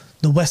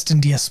 the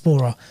Western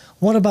diaspora.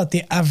 What about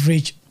the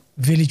average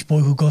village boy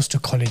who goes to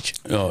college?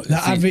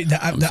 The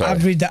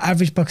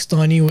average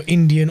Pakistani or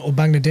Indian or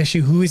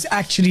Bangladeshi who is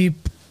actually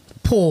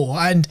poor,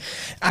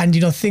 and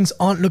you know, things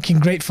aren't looking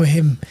great for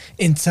him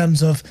in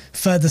terms of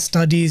further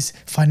studies,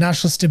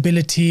 financial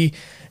stability.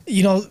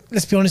 You know,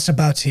 let's be honest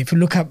about it. If you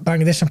look at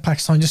Bangladesh and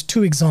Pakistan, just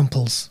two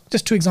examples,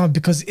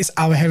 because it's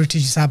our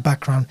heritage, it's our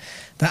background.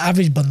 The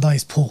average banda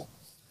is poor.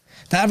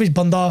 The average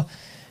banda,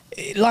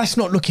 life's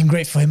not looking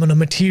great for him on a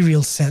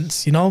material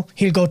sense. You know,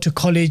 he'll go to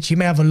college, he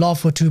may have a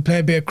laugh or two, play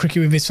a bit of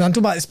cricket with his friends. I'm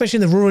talking about,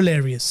 especially in the rural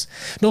areas,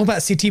 not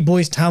about city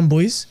boys, town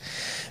boys,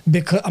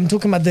 because I'm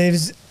talking about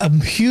there's a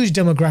huge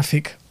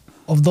demographic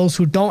of those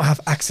who don't have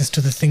access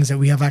to the things that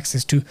we have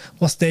access to.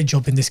 What's their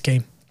job in this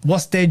game?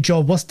 What's their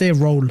job? What's their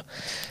role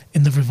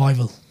in the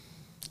revival?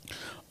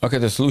 Okay,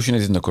 the solution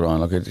is in the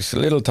Quran. Okay, it's a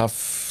little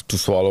tough to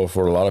swallow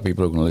for a lot of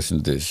people who are going to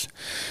listen to this,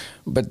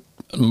 but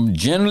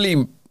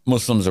generally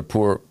Muslims are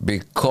poor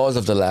because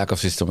of the lack of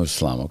system of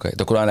Islam. Okay,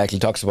 the Quran actually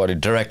talks about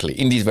it directly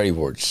in these very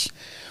words.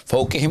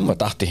 Fawqihim wa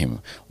tahtihim.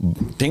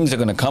 Things are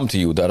going to come to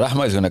you. The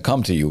rahmah is going to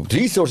come to you.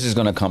 Resources is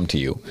going to come to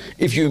you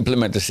if you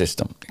implement the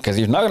system. Because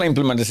if you're not going to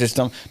implement the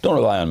system, don't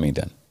rely on me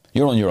then.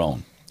 You're on your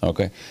own.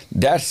 Okay,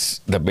 that's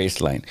the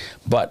baseline.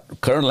 But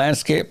current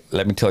landscape,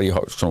 let me tell you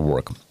how it's going to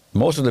work.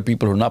 Most of the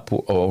people who are not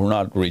poor, or who are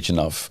not rich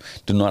enough,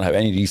 do not have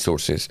any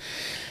resources.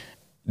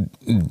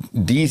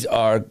 These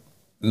are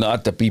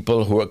not the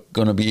people who are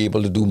going to be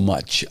able to do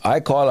much.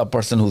 I call a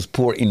person who's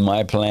poor in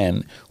my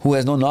plan who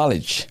has no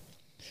knowledge,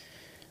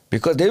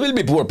 because there will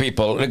be poor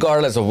people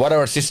regardless of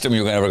whatever system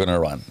you're ever going to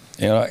run.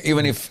 You know,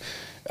 even if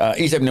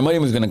Isa ibn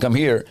Maryam is going to come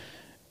here,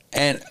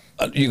 and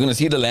you're going to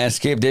see the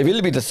landscape, there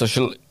will be the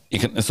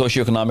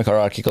socioeconomic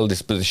hierarchical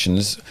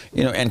dispositions,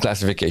 you know, and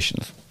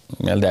classifications.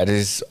 Well, that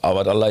is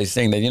what Allah is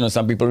saying, that, you know,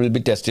 some people will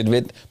be tested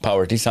with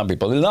poverty, some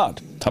people will not.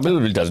 Some people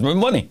will be tested with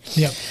money.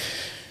 Yeah.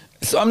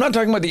 So I'm not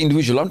talking about the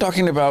individual. I'm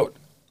talking about,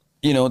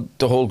 you know,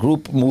 the whole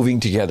group moving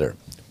together.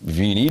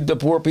 We need the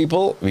poor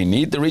people. We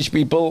need the rich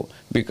people,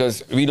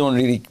 because we don't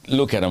really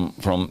look at them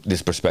from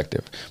this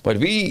perspective. But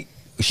we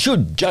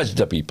should judge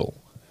the people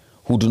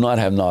who do not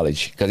have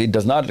knowledge, because it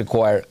does not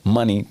require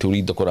money to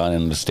read the Quran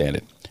and understand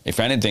it. If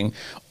anything,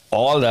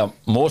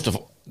 most of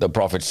the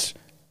prophets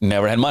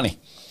never had money.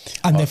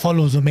 And their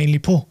followers were mainly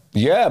poor.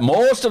 Yeah,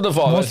 most of the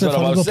followers,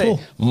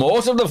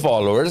 most of the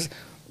followers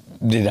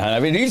didn't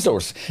have any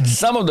resource.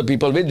 Some of the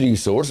people with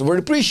resource were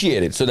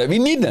appreciated, so that we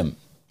need them.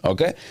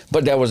 Okay,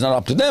 but that was not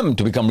up to them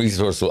to become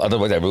resourceful.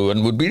 Otherwise,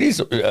 everyone would be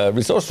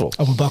resourceful.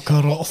 Abu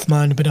Bakr,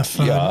 Uthman bin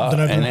Affan,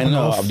 and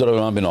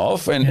Abdurrahman bin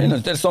Auf, and you know,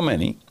 there's so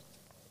many,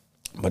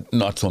 but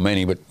not so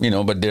many. But you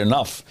know, but they're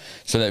enough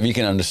so that we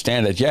can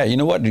understand that. Yeah, you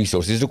know what,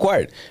 resources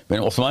required. When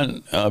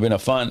Uthman bin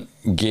Affan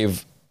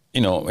gave,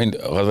 you know, in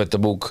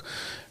Tabuk,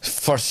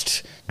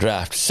 first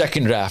draft,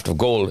 second draft of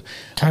gold,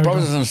 the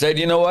Prophet said,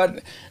 you know what,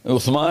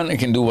 Uthman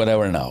can do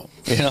whatever now.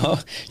 You know,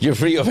 you're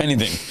free of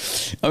anything.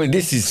 I mean,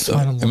 this is,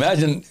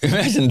 imagine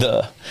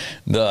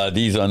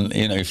these on,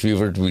 you know, if we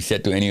were to be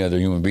said to any other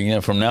human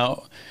being, from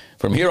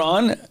here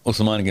on,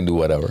 Uthman can do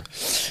whatever.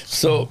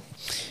 So,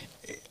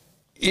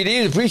 it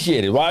is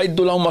appreciated.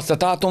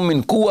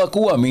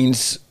 Kuwa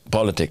means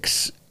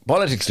politics.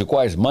 Politics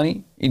requires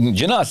money.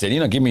 Jinnah said, you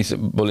know, give me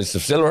some bullets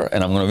of silver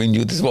and I'm going to win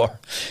you this war.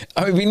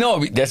 I mean, we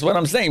know, that's what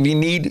I'm saying. We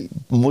need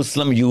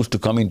Muslim youth to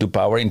come into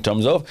power in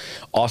terms of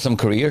awesome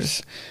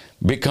careers,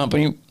 big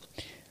company,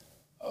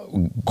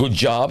 good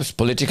jobs,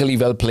 politically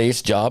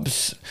well-placed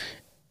jobs,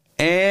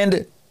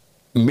 and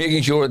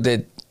making sure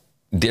that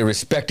they're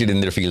respected in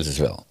their fields as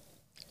well.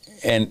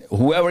 And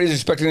whoever is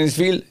respected in his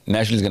field,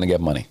 naturally is going to get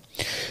money.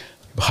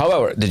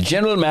 However, the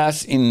general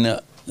mass in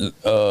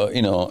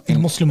you know,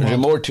 in Muslim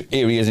remote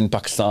areas in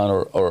Pakistan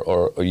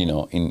or you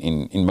know,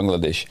 in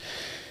Bangladesh,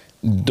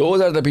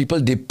 those are the people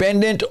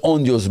dependent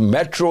on those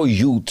metro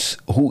youths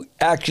who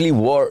actually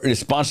were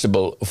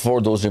responsible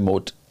for those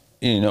remote,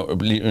 you know,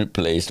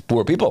 placed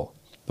poor people.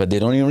 But they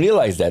don't even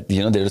realize that,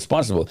 they're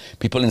responsible.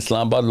 People in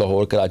Islamabad,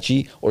 Lahore,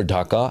 Karachi, or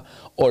Dhaka,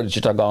 or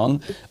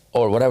Chittagong,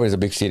 or whatever is a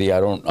big city. I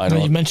don't.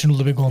 You mentioned all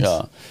the big ones.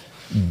 Yeah.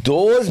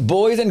 Those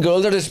boys and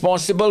girls are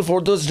responsible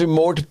for those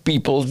remote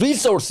people's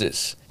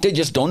resources. They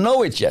just don't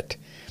know it yet.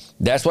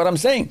 That's what I'm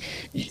saying.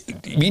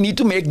 We need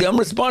to make them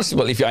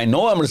responsible. If I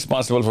know I'm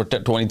responsible for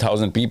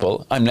 20,000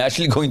 people, I'm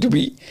naturally going to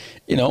be,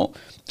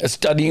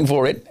 studying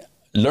for it,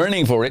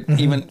 learning for it,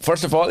 even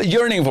first of all,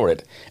 yearning for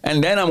it.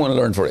 And then I'm going to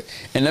learn for it.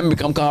 And then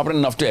become competent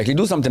enough to actually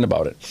do something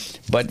about it.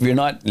 But we're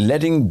not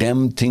letting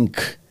them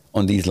think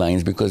on these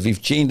lines because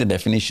we've changed the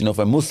definition of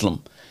a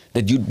Muslim,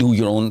 that you do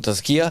your own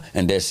tazkiyah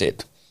and that's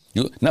it.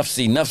 You,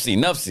 nafsi, nafsi,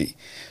 nafsi.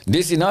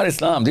 This is not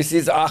Islam. This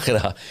is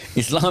akhirah.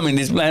 Islam in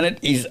this planet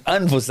is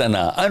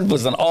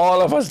anfusana,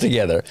 all of us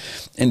together.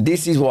 And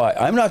this is why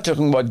I'm not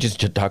talking about just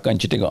Dhaka and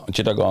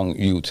Chittagong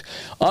youth.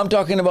 I'm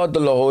talking about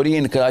the Lahori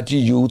and Karachi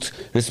youth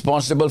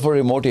responsible for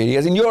remote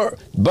areas in your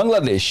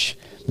Bangladesh,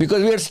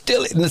 because we are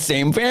still in the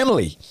same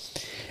family.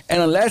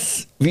 And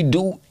unless we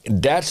do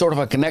that sort of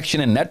a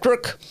connection and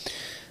network,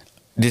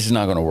 this is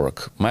not going to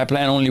work. My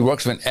plan only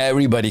works when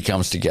everybody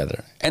comes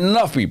together. And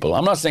enough people,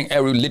 I'm not saying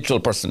every literal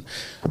person,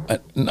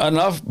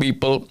 enough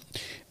people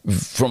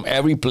from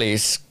every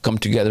place come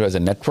together as a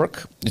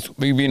network.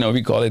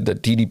 We call it the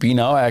TDP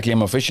now. Actually,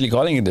 I'm officially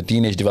calling it the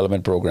Teenage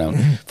Development Program.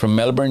 From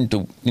Melbourne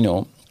to,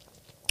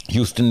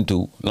 Houston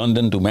to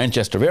London to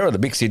Manchester, wherever the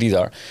big cities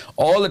are,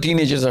 all the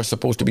teenagers are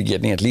supposed to be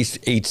getting at least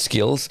 8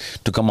 skills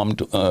to come up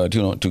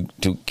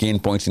to gain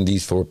points in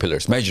these 4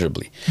 pillars,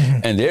 measurably.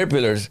 And their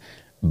pillars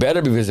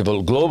better be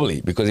visible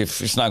globally, because if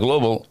it's not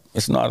global,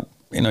 it's not,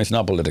 it's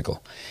not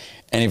political.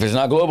 And if it's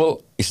not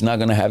global, it's not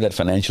going to have that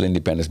financial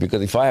independence,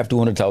 because if I have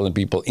 200,000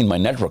 people in my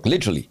network,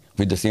 literally,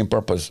 with the same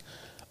purpose,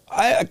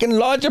 I can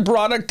launch a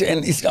product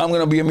and I'm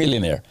going to be a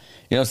millionaire.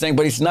 You know what I'm saying?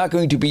 But it's not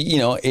going to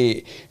be,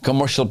 a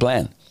commercial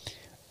plan.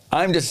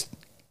 I'm just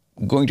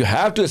going to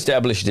have to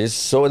establish this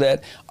so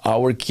that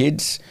our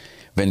kids,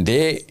 when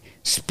they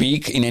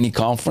speak in any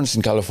conference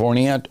in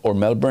California or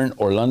Melbourne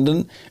or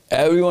London,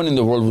 everyone in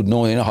the world would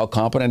know, how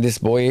competent this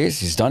boy is.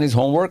 He's done his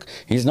homework.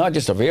 He's not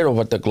just aware of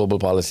what the global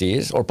policy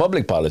is or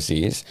public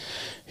policy is.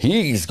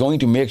 He is going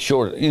to make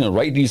sure,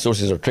 right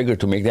resources are triggered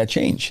to make that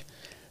change.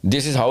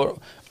 This is how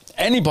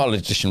any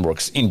politician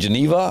works in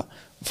Geneva,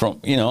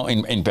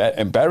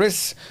 in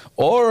Paris,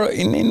 or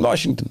in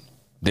Washington.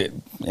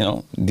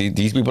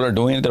 These people are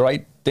doing the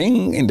right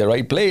thing in the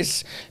right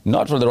place,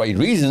 not for the right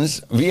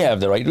reasons. We have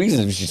the right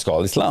reasons, which is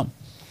called Islam.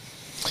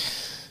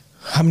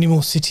 How many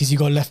more cities you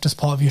got left as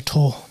part of your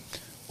tour?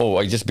 Oh,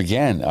 I just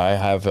began. I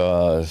have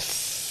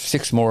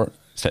 6 more.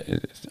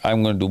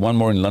 I'm going to do 1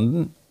 more in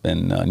London,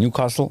 then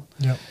Newcastle,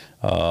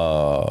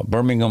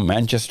 Birmingham,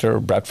 Manchester,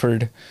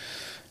 Bradford,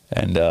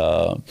 and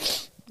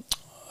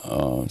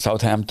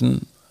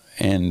Southampton.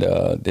 And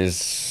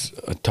there's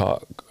a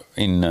talk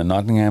in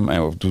Nottingham. I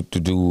have to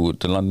do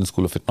the London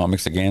School of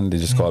Economics again. They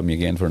just called me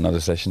again for another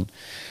session.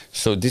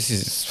 So this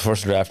is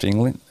first draft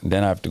England.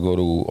 Then I have to go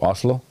to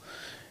Oslo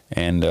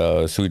and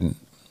Sweden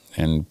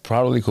and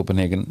probably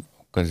Copenhagen,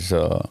 because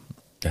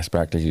that's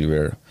practically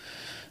where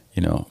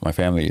my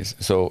family is.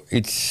 So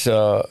it's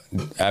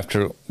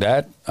after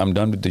that I'm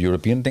done with the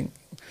European thing.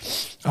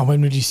 And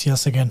when would you see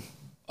us again?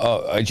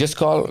 I just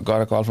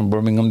got a call from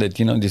Birmingham that,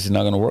 this is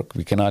not going to work.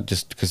 We cannot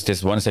just, because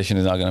this one session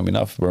is not going to be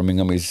enough.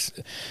 Birmingham is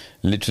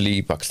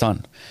literally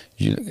Pakistan.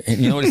 You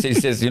know what it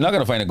says? You're not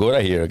going to find a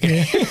Gora here,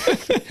 okay?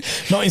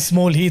 Not in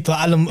Small Heath or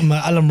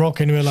Alam Rock,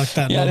 anywhere like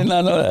that. Yeah, no. I did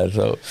not know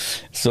that.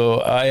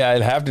 So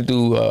I'll have to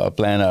do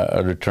plan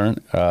a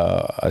return,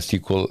 a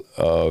sequel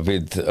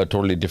with a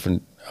totally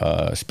different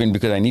spin,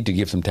 because I need to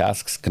give some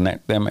tasks,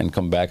 connect them, and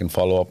come back and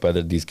follow up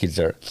whether these kids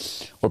are,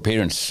 or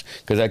parents,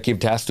 because I give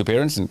tasks to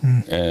parents and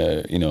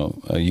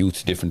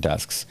youth, different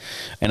tasks.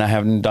 And I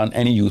haven't done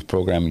any youth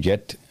program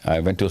yet. I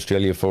went to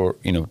Australia for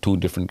 2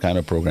 different kind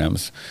of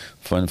programs,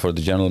 one for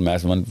the general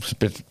mass, one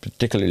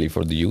particularly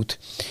for the youth.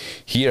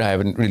 Here I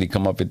haven't really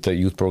come up with the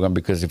youth program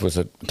because it was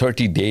a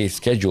 30-day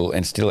schedule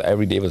and still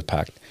every day was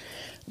packed.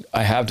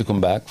 I have to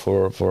come back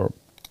for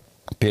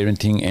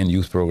parenting and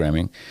youth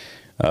programming.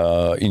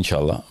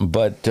 Inshallah.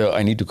 But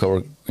I need to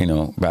cover,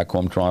 back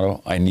home,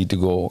 Toronto. I need to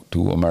go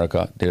to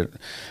America. There are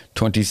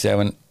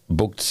 27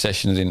 booked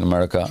sessions in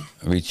America,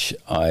 which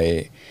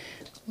I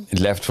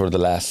left for the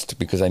last,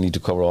 because I need to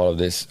cover all of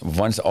this.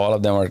 Once all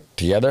of them are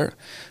together,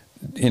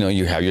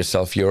 you have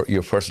yourself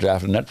your first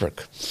draft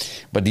network.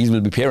 But these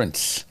will be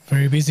parents.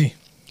 Very busy.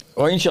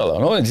 Oh, inshallah.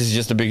 No, this is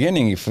just the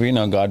beginning. If,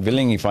 God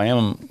willing, if I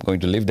am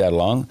going to live that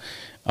long,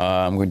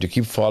 I'm going to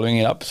keep following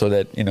it up so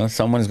that,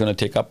 someone is going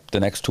to take up the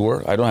next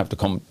tour. I don't have to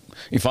come.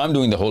 If I'm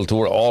doing the whole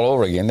tour all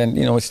over again, then,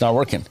 it's not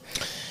working.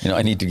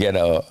 I need to get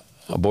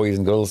boys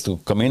and girls to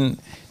come in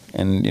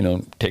and,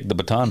 take the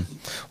baton.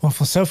 Well,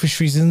 for selfish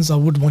reasons, I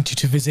would want you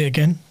to visit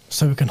again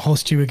so we can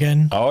host you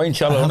again. Oh,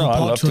 inshallah. No, I'd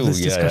love to.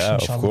 Yeah,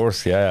 of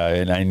course. Yeah.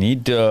 And I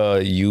need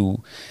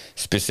you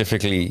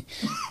specifically.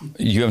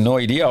 You have no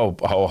idea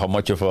how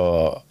much of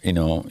a,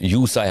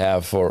 use I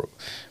have for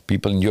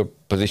people in your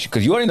position,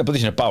 because you are in a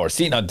position of power.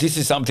 See, now this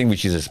is something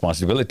which is a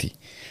responsibility.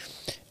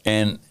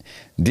 And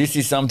this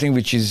is something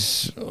which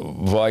is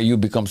why you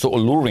become so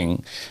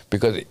alluring,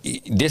 because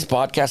this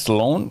podcast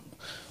alone,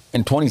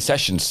 in 20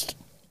 sessions,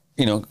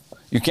 you know,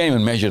 you can't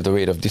even measure the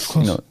weight of this.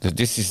 You know,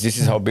 this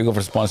is how big of a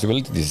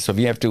responsibility this is. So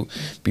we have to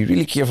be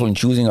really careful in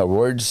choosing our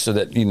words so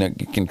that, you know,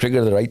 you can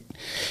trigger the right.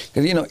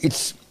 Because, you know,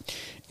 it's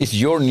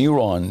your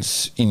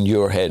neurons in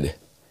your head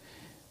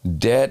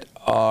that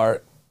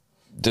are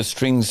the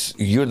strings.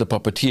 You're the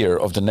puppeteer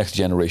of the next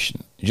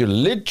generation. You're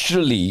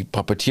literally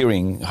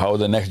puppeteering how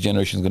the next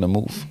generation is going to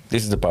move.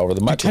 This is the power of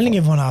the microphone. You're telling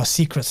everyone our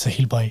secrets,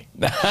 Sahil bhai.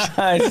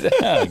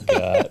 Oh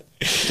God,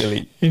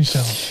 silly.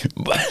 Inshallah.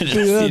 But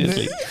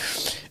seriously,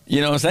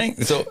 you know what I'm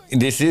saying? So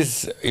this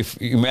is, if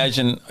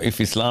imagine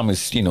if Islam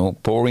is, you know,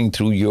 pouring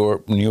through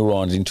your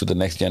neurons into the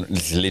next generation.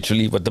 This is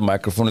literally what the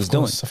microphone is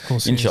doing. Of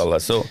course, inshallah.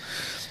 So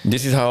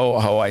this is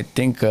how I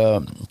think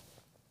of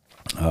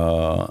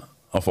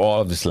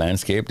all of this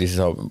landscape. This is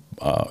how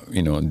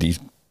you know, these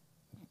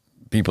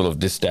people of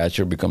this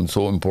stature become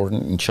so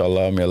important.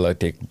 Inshallah, may Allah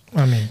take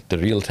the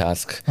real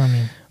task.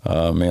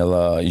 May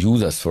Allah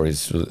use us for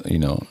His, you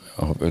know,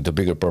 the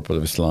bigger purpose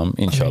of Islam,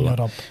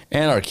 inshallah.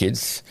 And our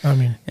kids.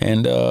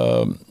 And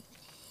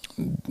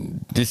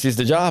this is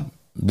the job.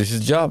 This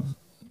is the job.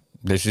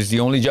 This is the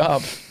only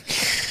job.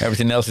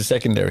 Everything else is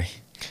secondary.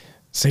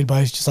 Sahil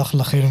bhai,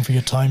 Jazakallah khairan for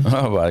your time.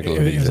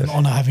 It was an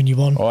honor having you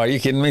on. Oh, are you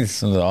kidding me?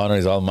 The honor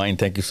is all mine.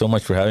 Thank you so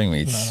much for having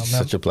me. It's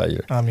such a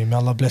pleasure. May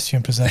Allah bless you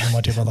and preserve you, my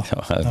dear brother.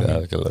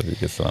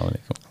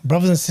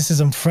 Brothers and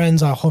sisters and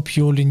friends, I hope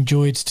you all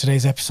enjoyed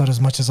today's episode as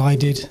much as I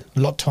did. A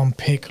lot to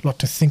unpick, a lot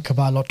to think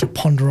about, a lot to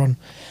ponder on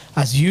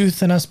as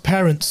youth and as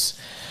parents.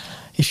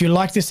 If you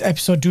like this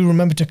episode, do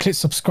remember to click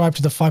subscribe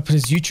to the 5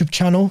 Pillars YouTube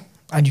channel,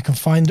 and you can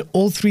find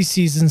all 3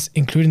 seasons,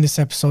 including this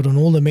episode, on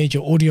all the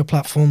major audio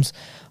platforms.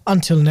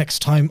 Until next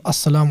time,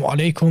 Assalamu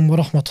alaikum wa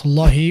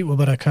rahmatullahi wa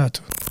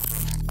barakatuh.